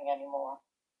anything anymore.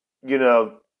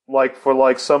 Like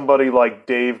for somebody like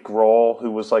Dave Grohl,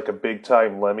 who was like a big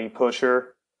time Lemmy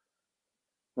pusher.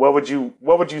 What would you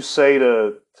say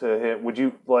to him? Would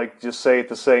you just say it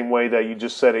the same way that you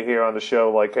just said it here on the show?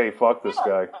 Like, hey, fuck this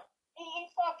guy. He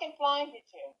fucking blinded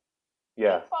you.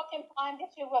 Yeah. He fucking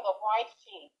blinded you with a white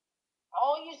sheet.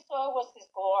 All you saw was his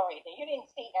glory. You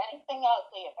didn't see anything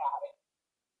ugly about it.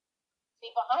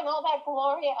 See, behind all that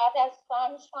glory, all that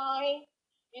sunshine,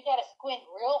 you gotta squint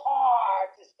real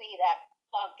hard to see that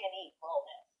fucking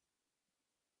evilness.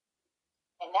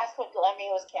 And that's what Lemmy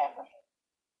was carrying.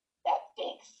 That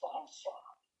big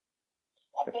sunshine.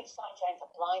 That big sunshine to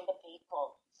blind the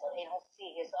people so they don't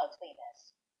see his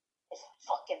ugliness. His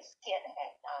fucking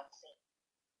skinhead Nazi.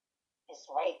 His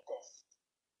rapist.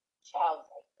 Child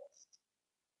rapist.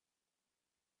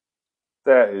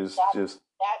 That's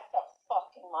a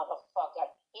fucking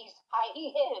motherfucker. He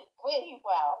hit it pretty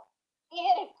well.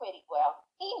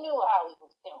 He knew how he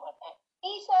was doing it.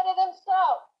 He said it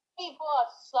himself. People are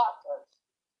suckers.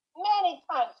 Many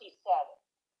times he said it.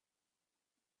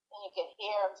 And you can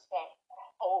hear him saying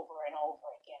that over and over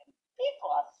again.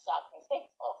 People are suckers. They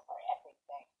fall for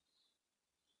everything.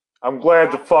 I'm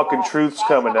glad the fucking truth's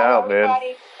coming out, man.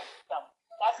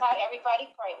 That's how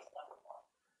everybody prays them.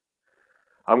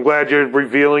 I'm glad you're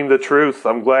revealing the truth.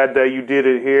 I'm glad that you did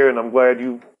it here, and I'm glad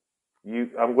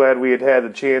I'm glad we had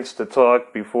the chance to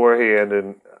talk beforehand.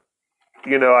 And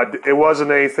it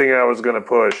wasn't anything I was going to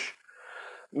push.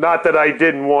 Not that I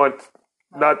didn't want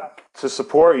not to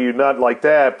support you, not like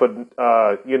that, but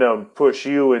push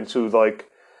you into like,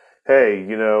 hey,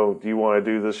 do you want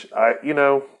to do this?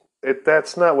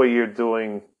 That's not what you're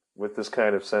doing with this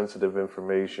kind of sensitive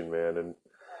information, man.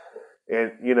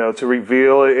 And to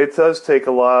reveal it, it does take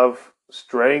a lot of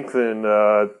strength, and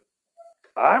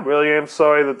I really am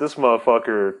sorry that this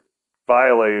motherfucker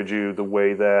violated you the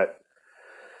way that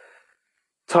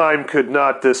time could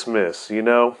not dismiss,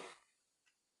 No,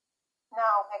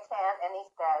 I can't, and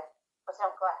he's dead. But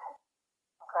I'm glad.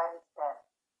 I'm glad he's dead.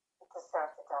 He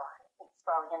deserved to die. He's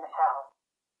probably in hell.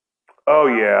 Oh,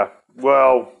 yeah.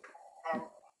 Well, and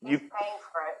he's paying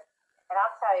for it. And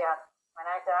I'll tell you, when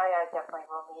I die, I definitely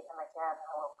will meet him again.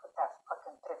 I will put that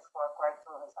fucking pitchfork right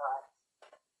through his eyes.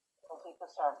 Because he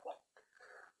deserved it.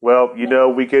 Well,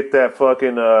 we get that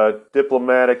fucking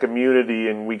diplomatic immunity,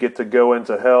 and we get to go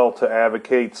into hell to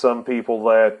advocate some people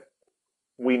that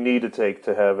we need to take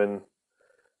to heaven.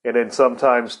 And then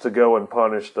sometimes to go and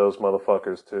punish those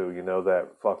motherfuckers too, that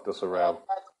fucked us around.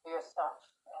 That's your stuff.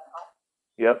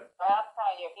 Yep. I'll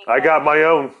tell you, I got my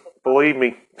own. Believe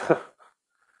me.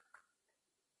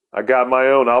 I got my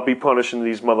own. I'll be punishing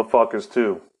these motherfuckers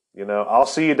too. I'll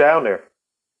see you down there.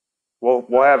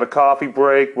 We'll have a coffee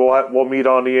break. We'll meet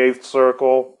on the 8th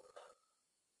circle.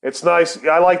 It's nice.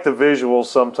 I like the visuals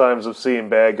sometimes of seeing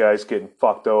bad guys getting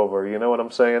fucked over. You know what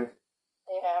I'm saying?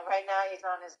 Yeah, right now he's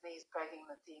on his knees begging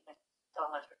the demon.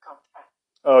 Don't let her come back.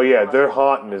 Oh yeah, they're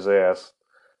haunting his ass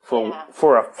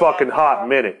for a fucking hot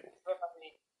minute.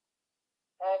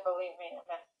 Believe me,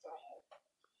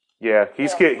 yeah,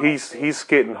 he's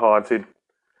getting haunted.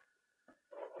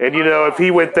 And if he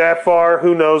went that far,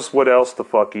 who knows what else the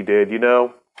fuck he did? Yeah, he did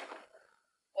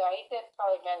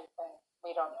probably many things.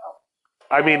 We don't know.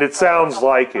 I mean, it sounds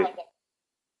like it.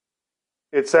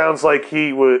 It sounds like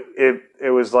he would.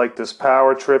 It was like this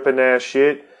power tripping ass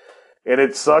shit, and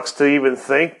it sucks to even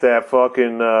think that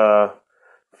fucking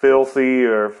Filthy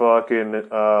or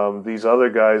fucking these other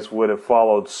guys would have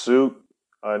followed suit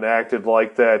and acted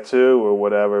like that too or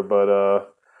whatever.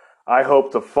 But I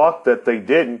hope the fuck that they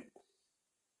didn't.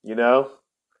 Yeah.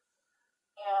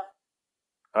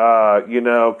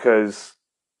 Because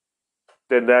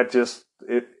then that just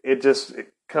it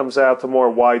comes out to more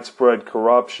widespread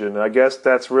corruption. I guess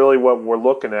that's really what we're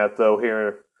looking at, though,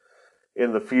 here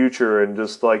in the future, and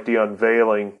just like the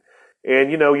unveiling.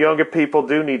 And younger people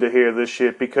do need to hear this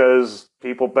shit because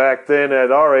people back then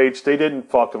at our age, they didn't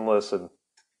fucking listen.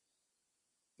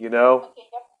 Okay,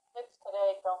 kids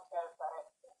today don't care about it.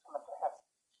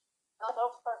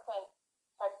 Those person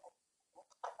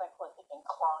technically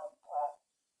inclined.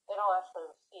 They don't actually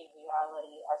see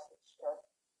reality as it should.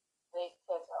 These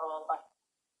kids are all like,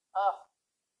 oh,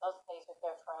 those days are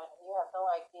different. You have no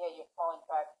idea you're falling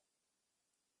back.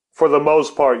 For the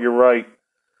most part, you're right.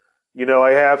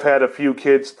 I have had a few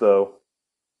kids, though.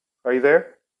 Are you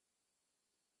there?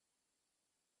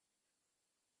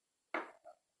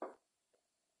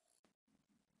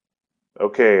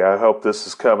 Okay, I hope this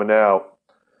is coming out.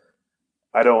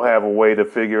 I don't have a way to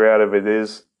figure out if it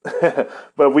is.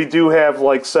 But we do have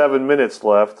like 7 minutes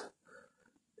left.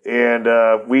 And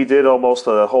we did almost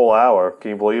a whole hour.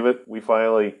 Can you believe it? We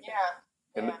finally. Yeah.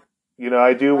 And, Yeah.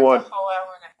 I do Like want. a whole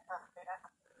hour and a half.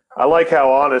 I like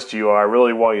how honest you are. I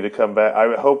really want you to come back.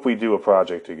 I hope we do a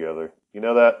project together. You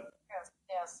know that? Yes.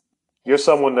 Yes. You're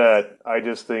someone that I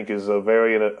just think is a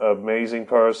very amazing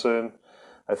person.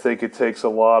 I think it takes a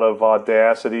lot of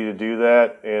audacity to do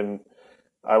that, and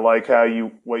I like how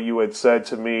what you had said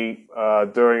to me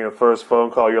during the first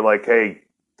phone call. You're like, "Hey,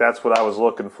 that's what I was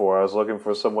looking for. I was looking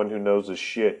for someone who knows his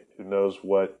shit, who knows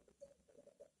what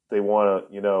they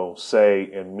want to, say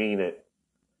and mean it."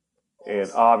 And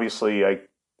Yes. obviously,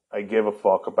 I give a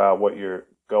fuck about what you're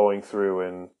going through,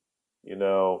 and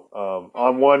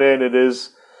on one end, it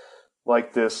is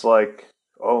like this, like,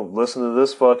 oh, listen to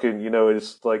this fucking,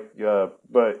 it's like,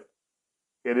 but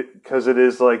because it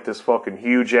is like this fucking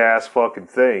huge ass fucking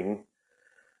thing,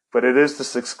 but it is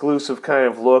this exclusive kind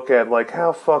of look at like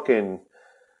how fucking,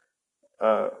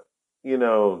 uh,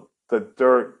 the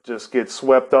dirt just gets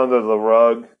swept under the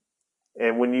rug,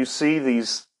 and when you see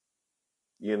these,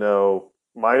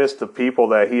 minus the people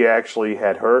that he actually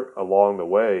had hurt along the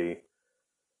way,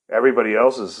 everybody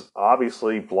else is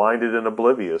obviously blinded and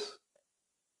oblivious.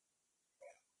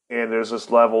 And there's this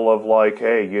level of like,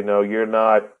 hey, you're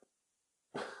not,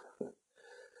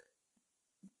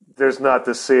 there's not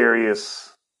the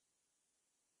serious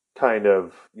kind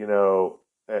of,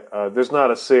 there's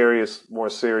not a more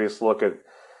serious look at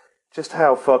just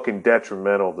how fucking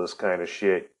detrimental this kind of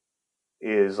shit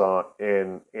is on,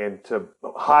 and to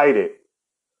hide it.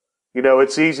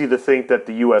 It's easy to think that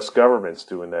the U.S. government's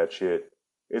doing that shit.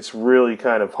 It's really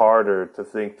kind of harder to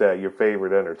think that your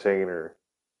favorite entertainer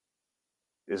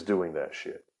is doing that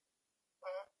shit.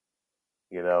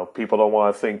 People don't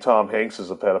want to think Tom Hanks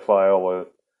is a pedophile or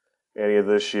any of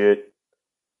this shit.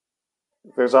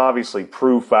 There's obviously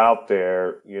proof out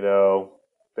there,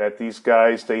 that these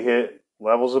guys, they hit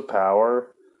levels of power.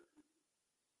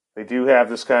 They do have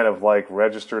this kind of like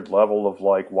registered level of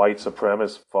like white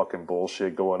supremacist fucking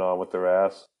bullshit going on with their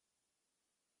ass.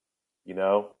 You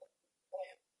know?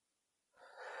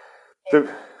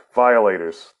 They're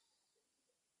violators.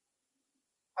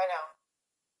 I know.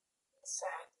 It's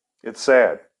sad. It's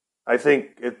sad. I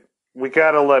think we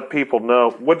got to let people know.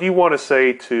 What do you want to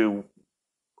say to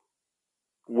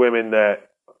women that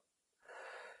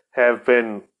have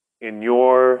been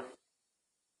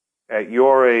at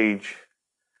your age,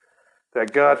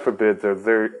 that God forbid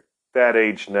they're that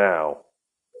age now,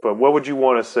 but what would you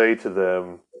want to say to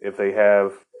them if they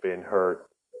have been hurt?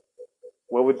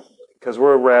 Because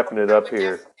we're wrapping it up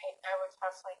here. I would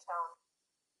definitely tell them,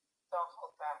 don't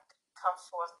hold back. Come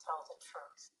forth, tell the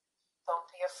truth. Don't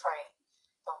be afraid.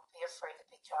 Don't be afraid to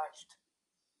be judged.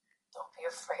 Don't be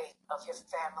afraid of your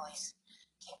families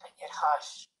keeping it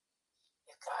hush.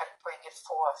 You got to bring it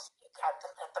forth. You got to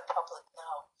let the public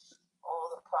know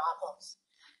all the problems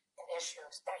and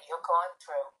issues that you're going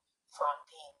through, from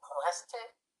being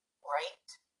molested,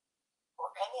 raped, or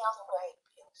any other way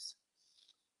abused.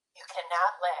 You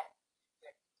cannot let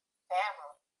your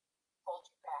family hold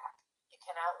you back. You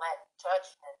cannot let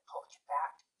judgment hold you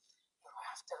back. You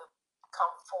have to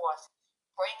come forth,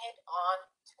 bring it on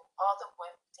to other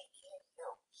women to hear you,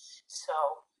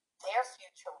 so their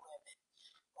future women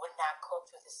would not go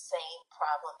through the same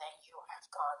problem that you have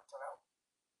gone through.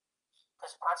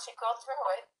 Because once you go through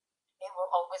it, it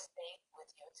will always be with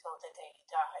you till the day you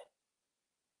die.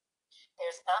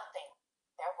 There's nothing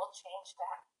that will change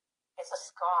that. It's a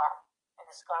scar, and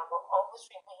the scar will always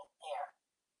remain there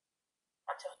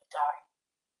until you die.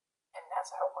 And that's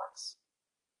how it works.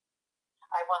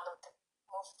 I want them to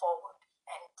move forward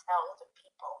and tell the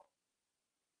people.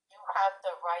 You have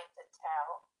the right to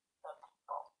tell the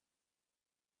people.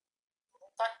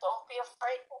 Don't be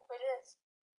afraid of who it is.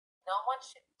 No one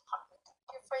should be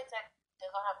afraid that they're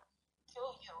going to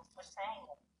kill you for saying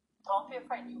it. Don't be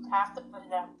afraid. You have to put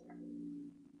it out there.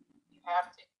 You have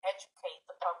to educate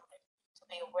the public to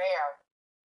be aware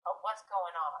of what's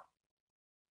going on.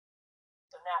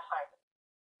 Do not hide it.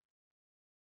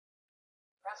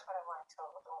 That's what I want to tell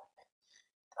the women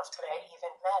of today,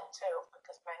 even men too,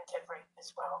 because men get raped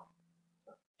as well.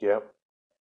 Yep.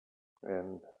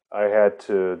 And I had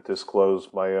to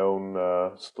disclose my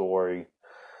own story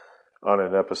on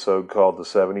an episode called The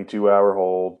 72-Hour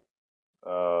Hold.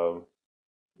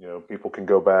 People can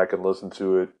go back and listen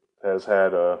to it. Has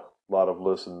had a lot of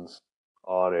listens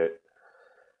on it.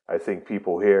 I think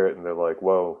people hear it and they're like,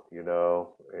 whoa, you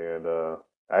know. And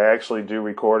I actually do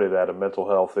record it at a mental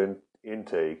health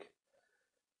intake.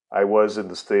 I was in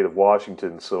the state of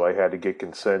Washington, so I had to get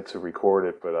consent to record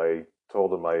it, but I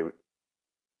told them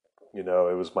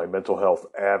it was my mental health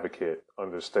advocate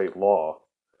under state law.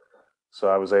 So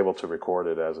I was able to record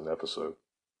it as an episode.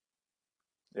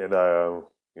 And,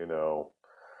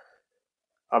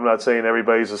 I'm not saying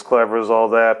everybody's as clever as all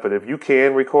that, but if you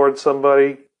can record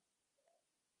somebody,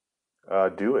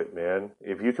 do it, man.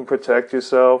 If you can protect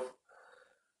yourself,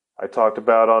 I talked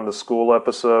about on the school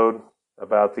episode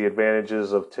about the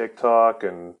advantages of TikTok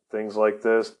and things like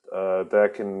this,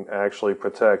 that can actually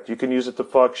protect. You can use it to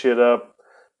fuck shit up,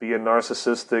 be a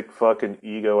narcissistic fucking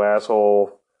ego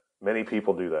asshole. Many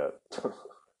people do that.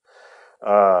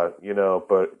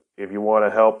 But if you want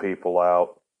to help people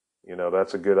out,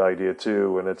 that's a good idea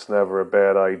too, and it's never a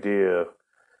bad idea.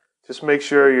 Just make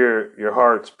sure your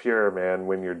heart's pure, man,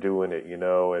 when you're doing it,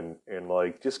 and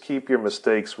like just keep your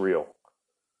mistakes real.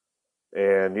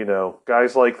 And,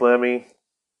 guys like Lemmy,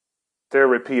 they're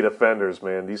repeat offenders,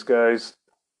 man. These guys,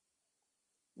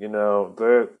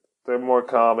 they're more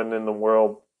common in the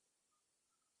world,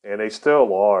 and they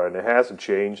still are, and it hasn't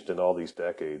changed in all these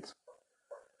decades.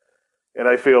 And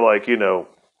I feel like,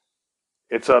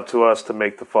 it's up to us to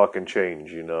make the fucking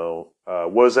change,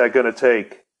 What is that going to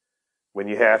take when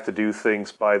you have to do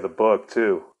things by the book,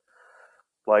 too?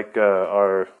 Like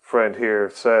our friend here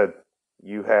said,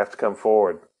 you have to come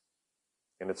forward.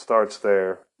 And it starts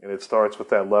there. And it starts with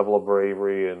that level of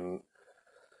bravery and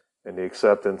the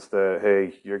acceptance that,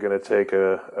 hey, you're going to take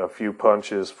a few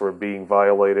punches for being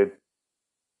violated.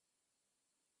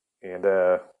 And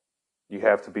you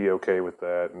have to be okay with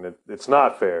that. And it's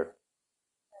not fair.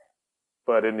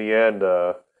 But in the end,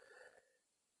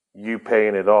 you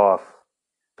paying it off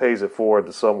pays it forward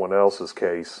to someone else's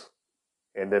case.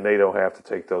 And then they don't have to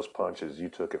take those punches. You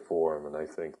took it for them. And I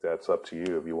think that's up to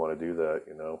you if you want to do that,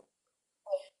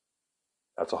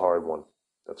 That's a hard one.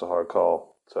 That's a hard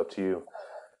call. It's up to you.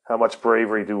 How much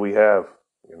bravery do we have,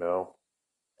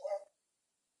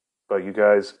 But you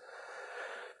guys,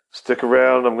 stick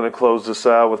around. I'm going to close this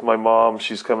out with my mom.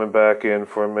 She's coming back in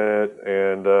for a minute.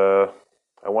 And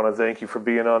I want to thank you for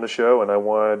being on the show, and I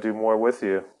want to do more with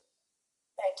you.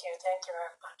 Thank you. Thank you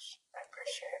very much. I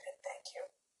appreciate it. Thank you.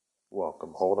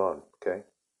 Welcome. Hold on, okay?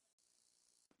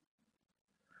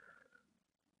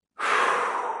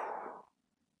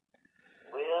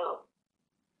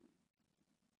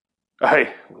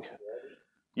 Hey,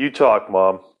 you talk,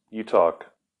 Mom. You talk.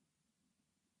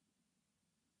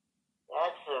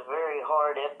 That's a very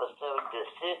hard episode to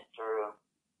sit through,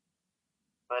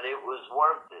 but it was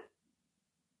worth it.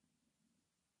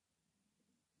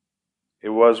 It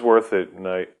was worth it, and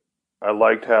I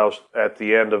liked how at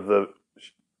the end of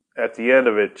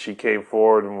it, she came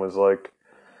forward and was like,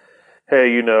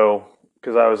 "Hey,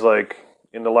 because I was like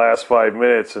in the last 5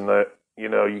 minutes, and that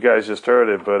you guys just heard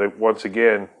it, but once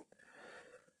again."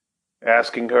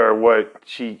 Asking her what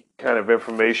kind of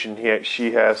information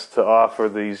she has to offer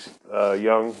these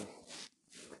young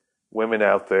women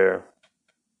out there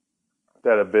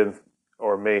that have been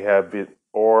or may have been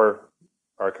or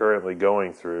are currently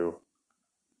going through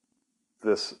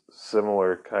this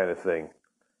similar kind of thing.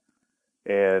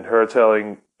 And her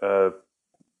telling the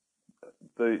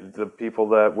people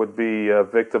that would be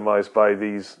victimized by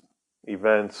these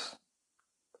events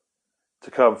to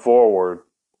come forward.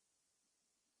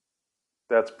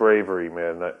 That's bravery,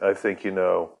 man. I think, we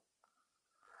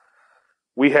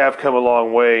have come a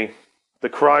long way.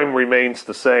 The crime remains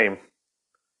the same.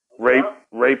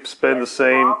 Rape's been the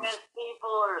same. As long as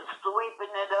people are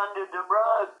sweeping it under the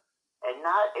rug and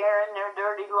not airing their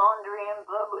dirty laundry in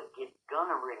public, it's going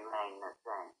to remain the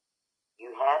same.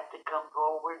 You have to come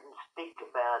forward and speak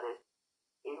about it,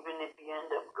 even if you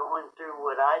end up going through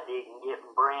what I did and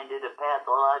getting branded a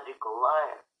pathological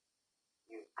liar.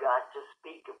 You've got to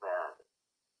speak about it.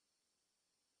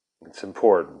 It's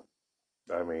important.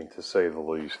 I mean, to say the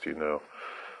least,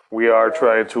 We are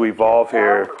trying to evolve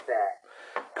here,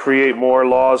 create more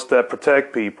laws that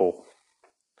protect people.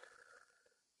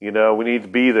 We need to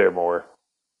be there more.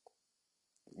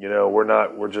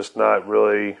 We're just not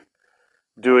really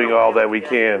doing all that we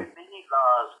can. Many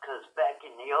laws, because back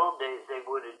in the old days, they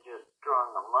would have just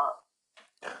strung them up.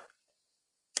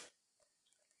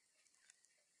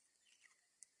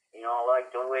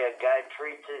 Like the way a guy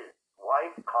treats his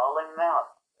wife, call him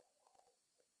out.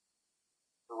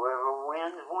 Whoever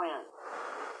wins, wins.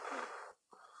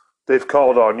 They've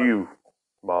called on you,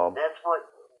 Mom. That's what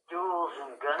duels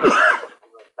and gun fights are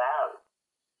about.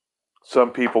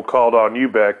 Some people called on you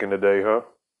back in the day, huh?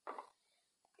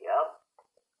 Yep.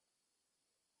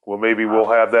 Well, maybe we'll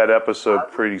have that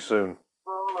episode pretty soon.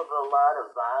 Full of a lot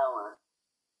of violence,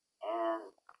 and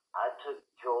I took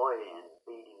joy in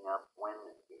beating up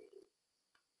women.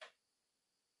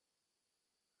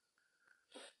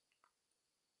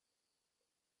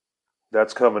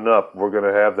 That's coming up. We're going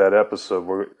to have that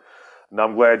episode. And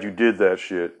I'm glad you did that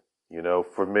shit. You know,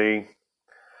 for me,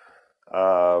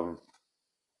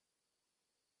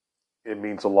 it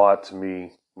means a lot to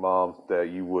me, Mom, that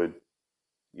you would,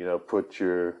 you know, put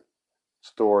your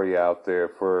story out there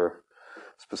for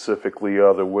specifically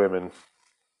other women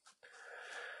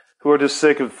who are just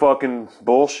sick of fucking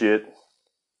bullshit,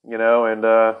 you know, and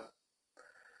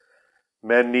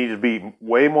men need to be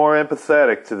way more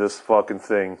empathetic to this fucking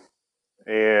thing.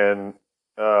 And,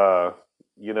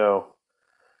 you know,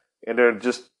 and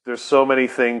there's so many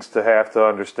things to have to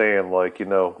understand, like, you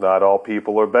know, not all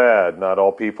people are bad, not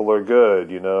all people are good,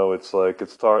 you know, it's like,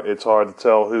 it's hard to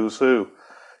tell who's who.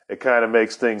 It kind of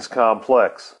makes things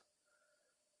complex.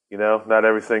 You know, not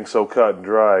everything's so cut and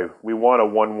dry. We want a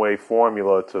one-way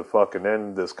formula to fucking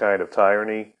end this kind of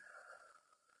tyranny,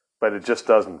 but it just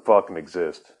doesn't fucking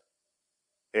exist.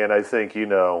 And I think, you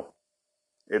know,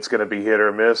 it's going to be hit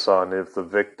or miss on if the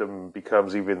victim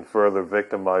becomes even further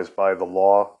victimized by the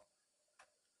law,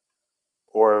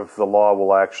 or if the law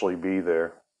will actually be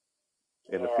there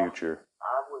in the future.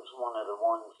 I was one of the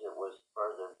ones that was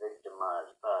further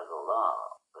victimized by the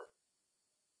law. But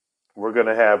we're going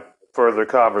to have further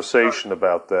conversation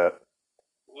about that.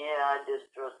 Yeah, I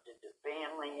distrusted the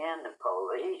family and the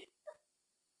police.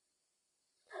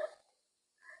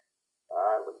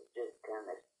 I was just kind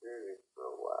of screwed for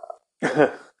a while.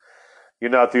 You're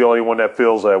not the only one that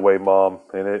feels that way, Mom.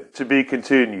 And it to be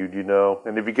continued, you know.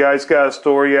 And if you guys got a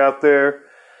story out there,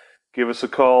 give us a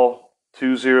call,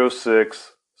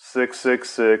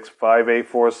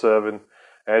 206-666-5847.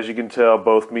 As you can tell,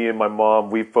 both me and my mom,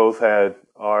 we've both had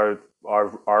our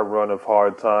run of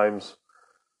hard times.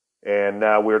 And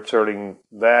now we're turning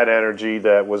that energy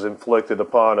that was inflicted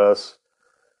upon us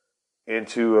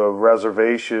into a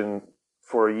reservation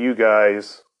for you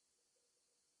guys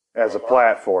as a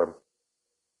platform.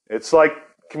 It's like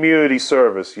community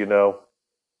service, you know.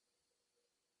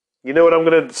 You know what I'm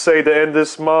going to say to end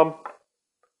this, Mom?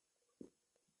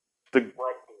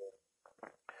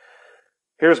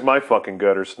 Here's my fucking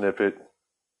gutter snippet.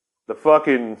 The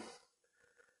fucking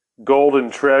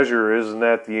golden treasure isn't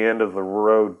at the end of the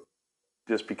road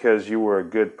just because you were a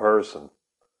good person.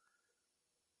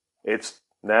 It's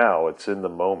now, it's in the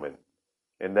moment.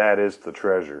 And that is the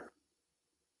treasure.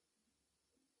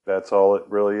 That's all it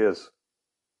really is.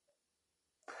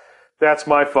 That's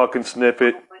my fucking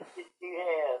snippet. How much did you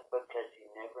have? Because you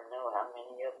never know how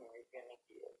many of them you're going to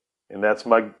get. And that's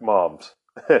my mom's.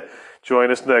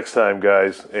 Join us next time,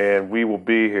 guys, and we will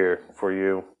be here for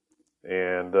you.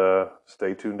 And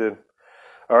stay tuned in.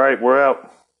 All right, we're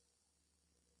out.